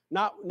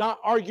 Not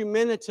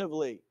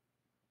argumentatively,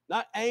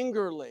 not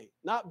angrily,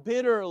 not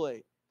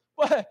bitterly.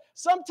 But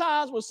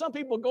sometimes when some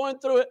people are going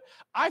through it,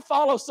 I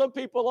follow some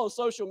people on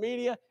social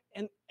media,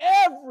 and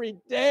every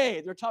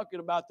day they're talking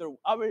about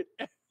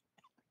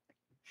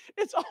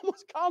it's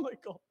almost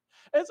comical.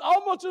 It's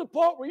almost to the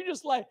point where you're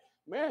just like,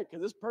 man,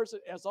 because this person,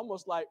 it's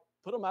almost like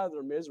put them out of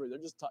their misery. They're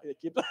just they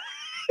keep.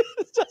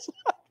 It's just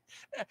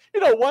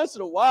like, once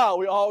in a while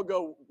we all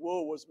go,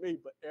 whoa, was me,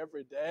 but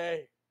every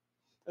day,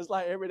 it's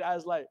like every day. I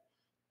was like,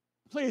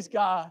 please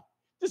God,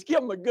 just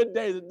give them a good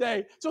day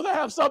today, so they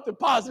have something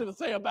positive to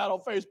say about on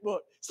Facebook.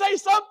 Say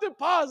something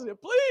positive,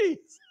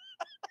 please,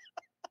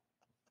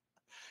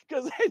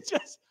 because they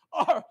just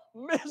are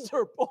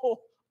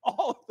miserable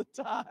all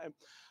the time.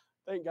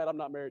 Thank God I'm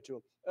not married to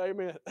him.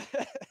 Amen.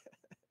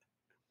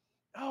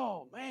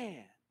 Oh,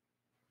 man.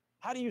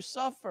 How do you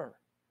suffer?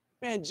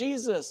 Man,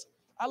 Jesus,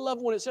 I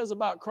love when it says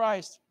about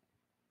Christ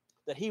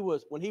that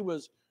when he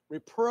was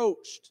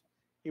reproached,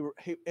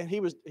 He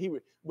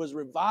was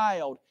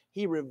reviled.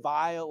 He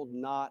reviled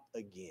not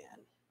again.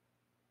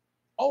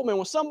 Oh man,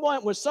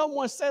 when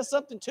someone says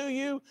something to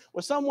you,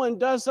 when someone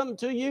does something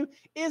to you,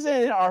 isn't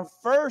it our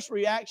first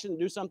reaction to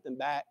do something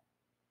back?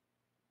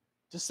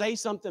 To say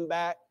something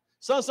back?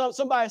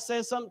 Somebody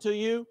says something to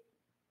you,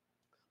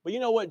 but you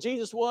know what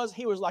Jesus was?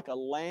 He was like a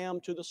lamb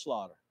to the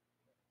slaughter.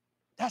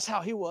 That's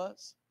how he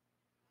was.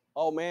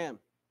 Oh man,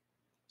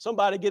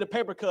 somebody get a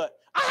paper cut.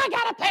 I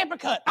got a paper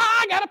cut.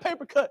 I got a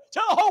paper cut.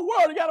 Tell the whole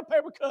world I got a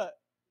paper cut.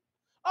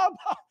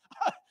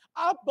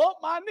 I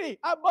bumped my knee.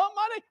 I bumped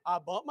my knee. I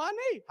bumped my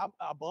knee.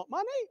 I bumped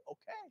my knee.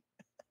 Okay.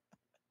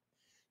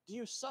 Do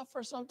you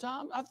suffer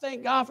sometimes? I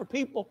thank God for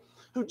people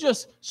who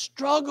just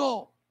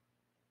struggle.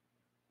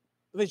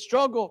 They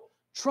struggle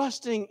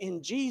trusting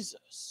in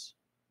Jesus.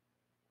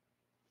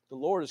 The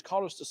Lord has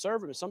called us to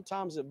serve Him, and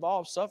sometimes it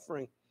involves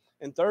suffering.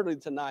 And thirdly,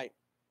 tonight,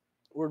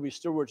 we're to be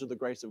stewards of the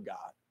grace of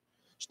God.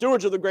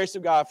 Stewards of the grace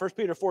of God. 1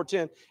 Peter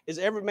 4:10 is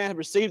every man has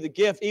received the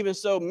gift, even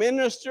so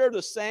minister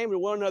the same to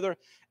one another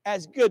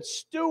as good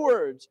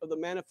stewards of the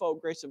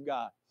manifold grace of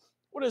God.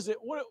 What is it?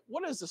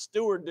 What does the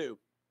steward do?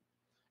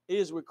 It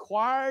is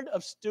required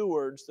of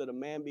stewards that a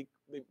man be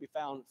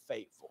found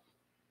faithful.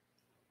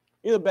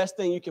 You know, the best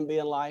thing you can be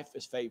in life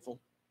is faithful.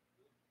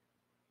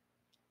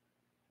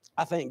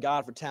 I thank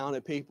God for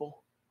talented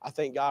people. I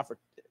thank God for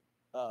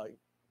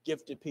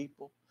gifted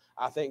people.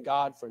 I thank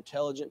God for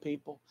intelligent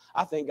people.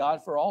 I thank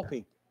God for all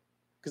people.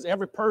 Because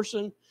every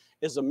person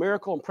is a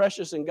miracle and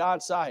precious in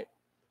God's sight.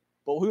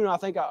 But who I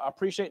think I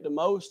appreciate the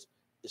most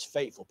is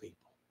faithful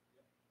people.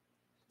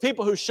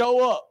 People who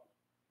show up.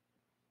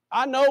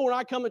 I know when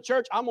I come to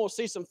church, I'm going to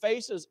see some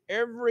faces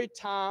every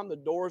time the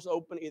doors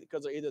open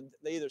because they're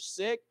either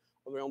sick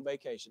or they're on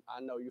vacation.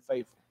 I know you're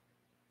faithful.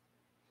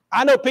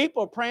 I know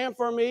people are praying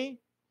for me.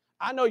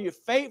 I know you're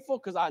faithful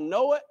because I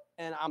know it,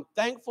 and I'm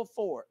thankful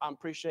for it. I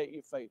appreciate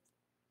you faithful.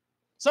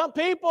 Some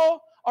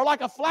people are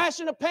like a flash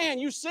in the pan.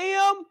 You see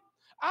them.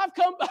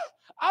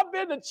 I've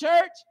been to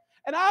church,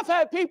 and I've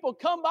had people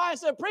come by and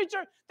say,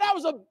 "Preacher, that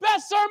was the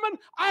best sermon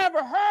I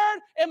ever heard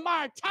in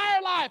my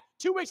entire life."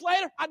 2 weeks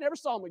later, I never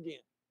saw them again.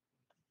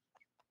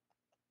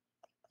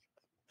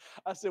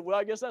 I said, "Well,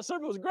 I guess that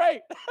sermon was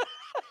great."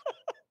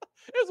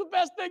 It was the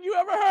best thing you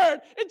ever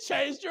heard. It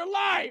changed your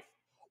life.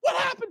 What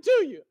happened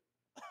to you?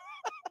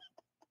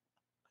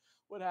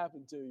 What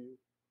happened to you?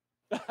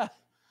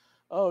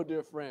 Oh,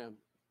 dear friend.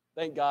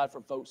 Thank God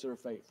for folks that are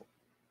faithful.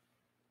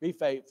 Be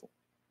faithful.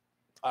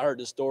 I heard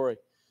the story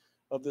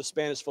of this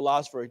Spanish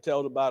philosopher. He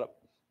told about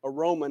a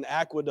Roman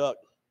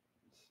aqueduct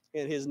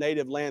in his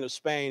native land of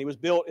Spain. It was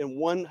built in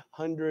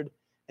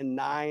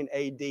 109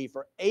 AD.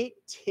 For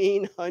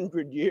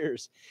 1,800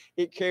 years,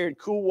 it carried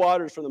cool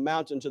waters from the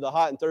mountain to the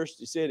hot and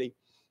thirsty city.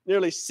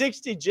 Nearly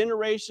 60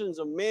 generations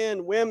of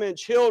men, women,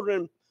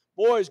 children,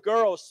 boys,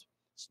 girls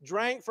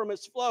drank from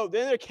its flow.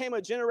 Then there came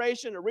a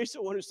generation, a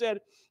recent one, who said,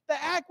 "The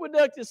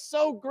aqueduct is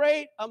so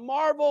great, a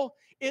marvel,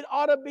 it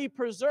ought to be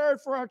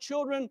preserved for our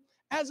children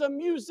as a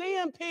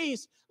museum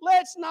piece.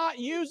 Let's not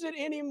use it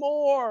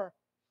anymore.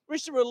 We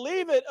should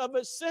relieve it of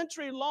its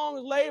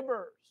century-long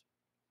labors."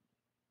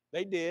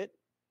 They did.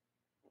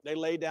 They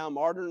laid down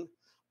modern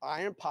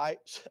iron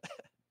pipes.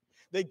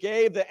 They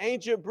gave the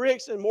ancient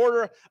bricks and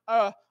mortar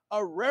a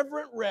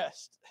reverent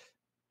rest.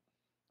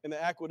 And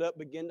the aqueduct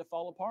began to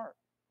fall apart.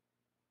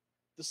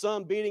 The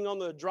sun beating on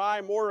the dry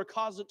mortar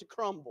caused it to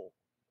crumble.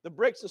 The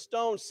bricks and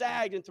stones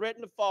sagged and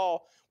threatened to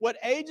fall. What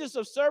ages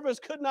of service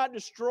could not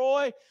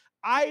destroy,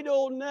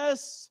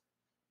 idleness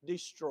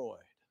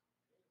destroyed.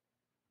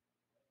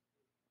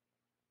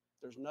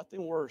 There's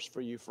nothing worse for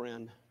you,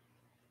 friend,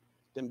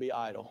 than be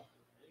idle.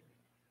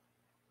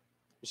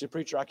 You say,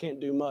 "Preacher, I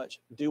can't do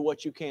much." Do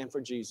what you can for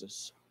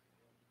Jesus.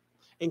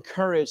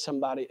 Encourage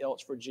somebody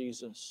else for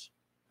Jesus.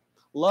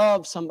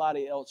 Love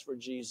somebody else for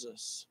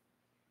Jesus.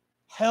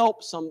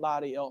 Help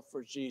somebody else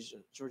for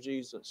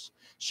Jesus.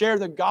 Share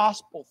the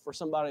gospel for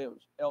somebody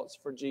else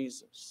for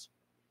Jesus.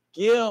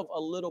 Give a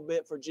little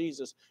bit for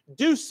Jesus.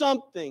 Do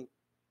something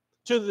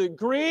to the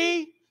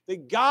degree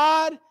that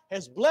God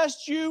has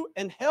blessed you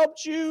and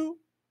helped you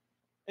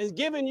and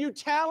given you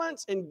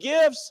talents and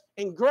gifts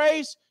and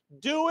grace.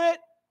 Do it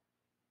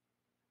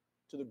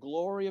to the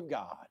glory of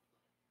God.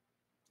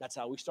 That's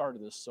how we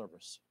started this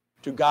service.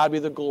 To God be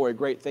the glory,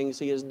 great things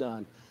He has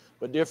done.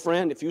 But dear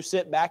friend, if you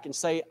sit back and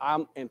say,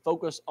 and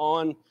focus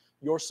on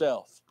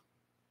yourself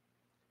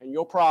and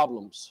your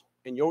problems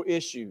and your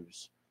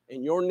issues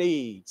and your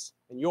needs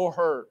and your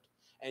hurt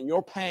and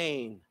your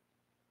pain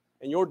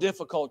and your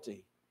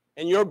difficulty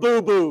and your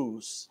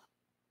boo-boos,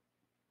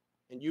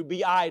 and you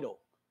be idle,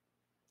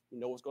 you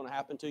know what's going to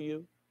happen to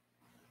you?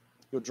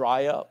 You'll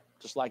dry up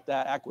just like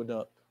that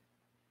aqueduct,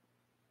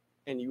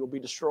 and you will be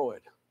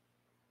destroyed.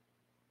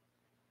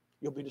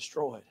 You'll be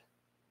destroyed.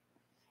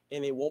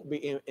 And it will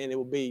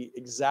be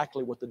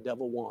exactly what the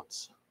devil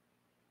wants.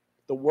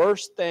 The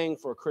worst thing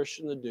for a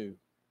Christian to do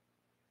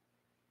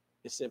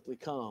is simply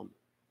come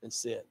and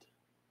sit,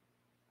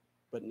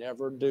 but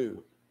never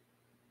do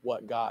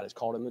what God has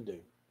called him to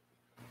do.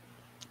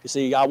 You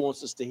see, God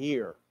wants us to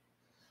hear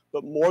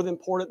But more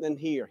important than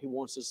hear, he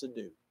wants us to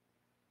do.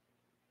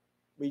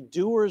 Be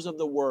doers of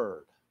the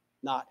word,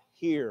 not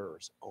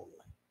hearers only.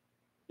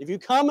 If you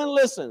come and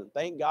listen,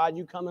 thank God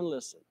you come and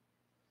listen.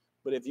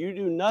 But if you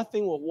do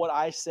nothing with what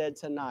I said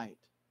tonight,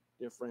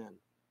 dear friend,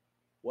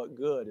 what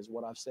good is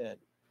what I've said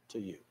to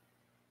you?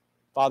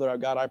 Father, our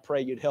God, I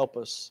pray you'd help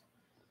us.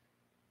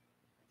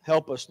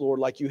 Help us, Lord,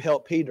 like you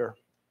helped Peter,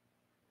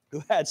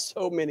 who had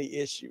so many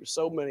issues,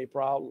 so many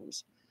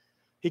problems.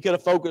 He could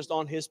have focused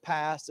on his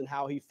past and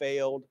how he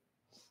failed.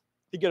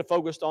 He could have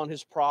focused on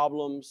his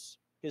problems,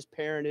 his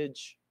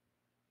parentage.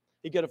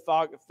 He could have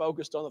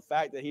focused on the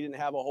fact that he didn't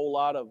have a whole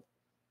lot of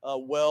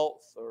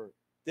wealth or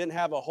didn't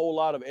have a whole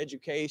lot of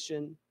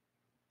education,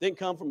 didn't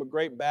come from a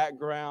great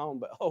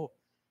background, but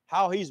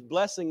how he's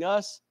blessing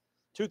us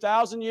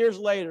 2,000 years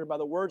later by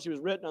the words he was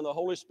written on the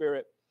Holy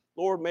Spirit.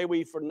 Lord, may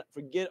we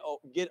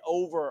get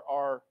over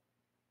our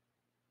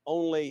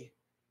only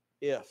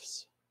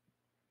ifs,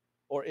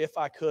 or if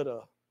I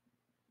coulda,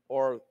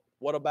 or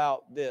what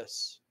about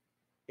this?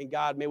 And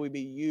God, may we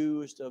be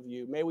used of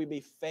you. May we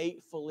be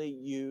faithfully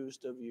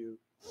used of you.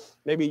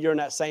 Maybe you're in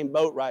that same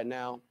boat right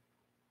now.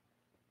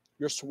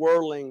 You're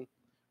swirling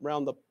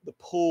around the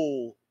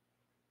pool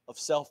of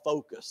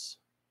self-focus.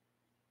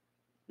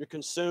 You're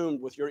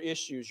consumed with your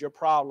issues, your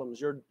problems,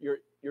 your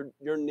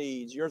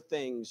needs, your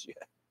things.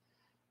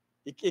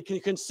 It can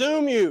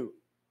consume you.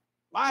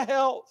 My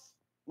health,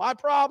 my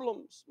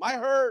problems, my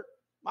hurt,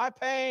 my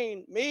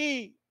pain,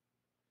 me.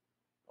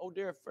 Oh,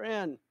 dear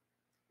friend,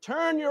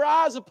 turn your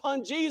eyes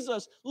upon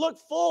Jesus. Look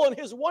full in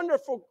his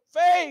wonderful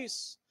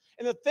face,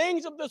 and the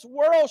things of this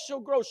world shall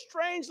grow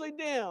strangely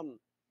dim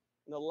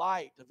in the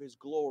light of his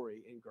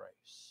glory and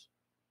grace.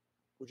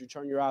 Would you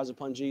turn your eyes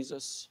upon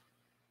Jesus?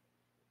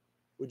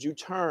 Would you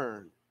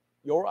turn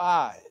your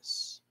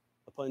eyes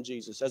upon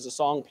Jesus? As the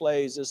song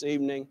plays this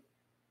evening,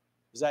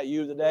 is that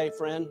you today,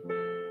 friend?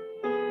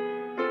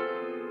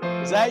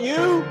 Is that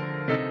you?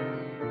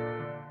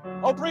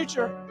 Oh,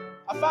 preacher,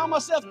 I found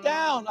myself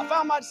down. I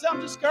found myself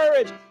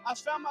discouraged. I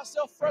found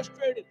myself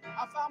frustrated.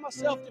 I found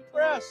myself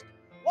depressed.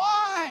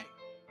 Why?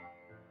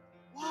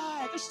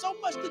 Why? There's so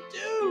much to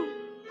do.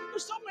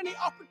 There's so many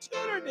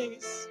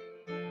opportunities.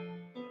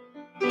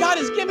 God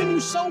has given you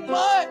so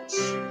much.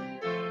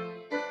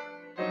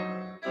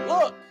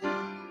 Look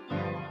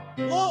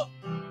at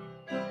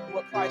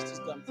what Christ has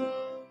done for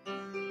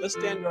you. Let's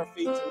stand to our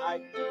feet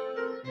tonight.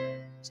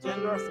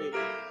 Stand to our feet.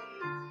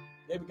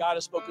 Maybe God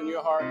has spoken to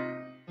your heart.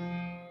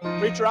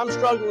 Preacher, I'm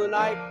struggling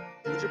tonight.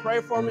 Would you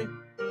pray for me?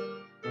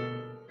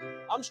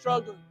 I'm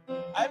struggling.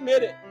 I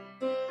admit it.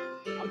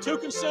 I'm too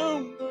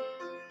consumed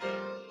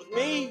with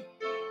me,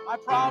 my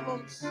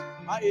problems,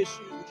 my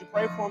issues. Would you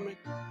pray for me?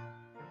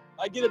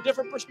 I get a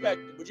different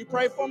perspective. Would you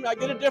pray for me? I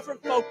get a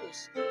different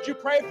focus. Would you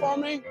pray for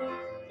me?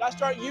 That I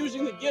start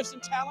using the gifts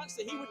and talents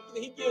that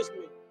he gives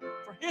me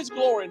for his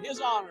glory and his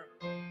honor.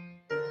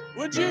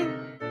 Would you?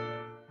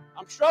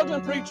 I'm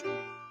struggling, preacher.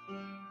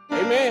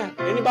 Amen.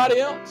 Anybody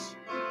else?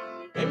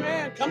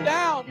 Amen. Come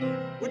down.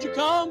 Would you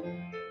come?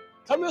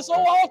 Come to this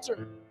old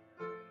altar.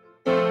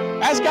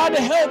 Ask God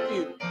to help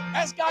you.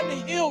 Ask God to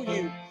heal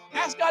you.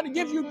 Ask God to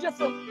give you a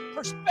different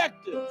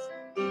perspective,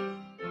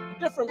 a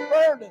different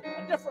burden,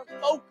 a different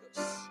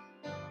focus.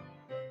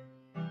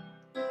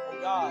 Oh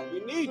God,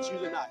 we need you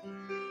tonight.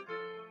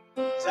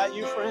 Is that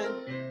you, friend?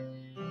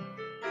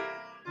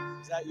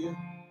 Is that you?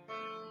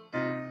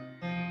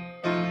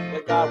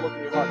 Let God work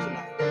in your heart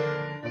tonight.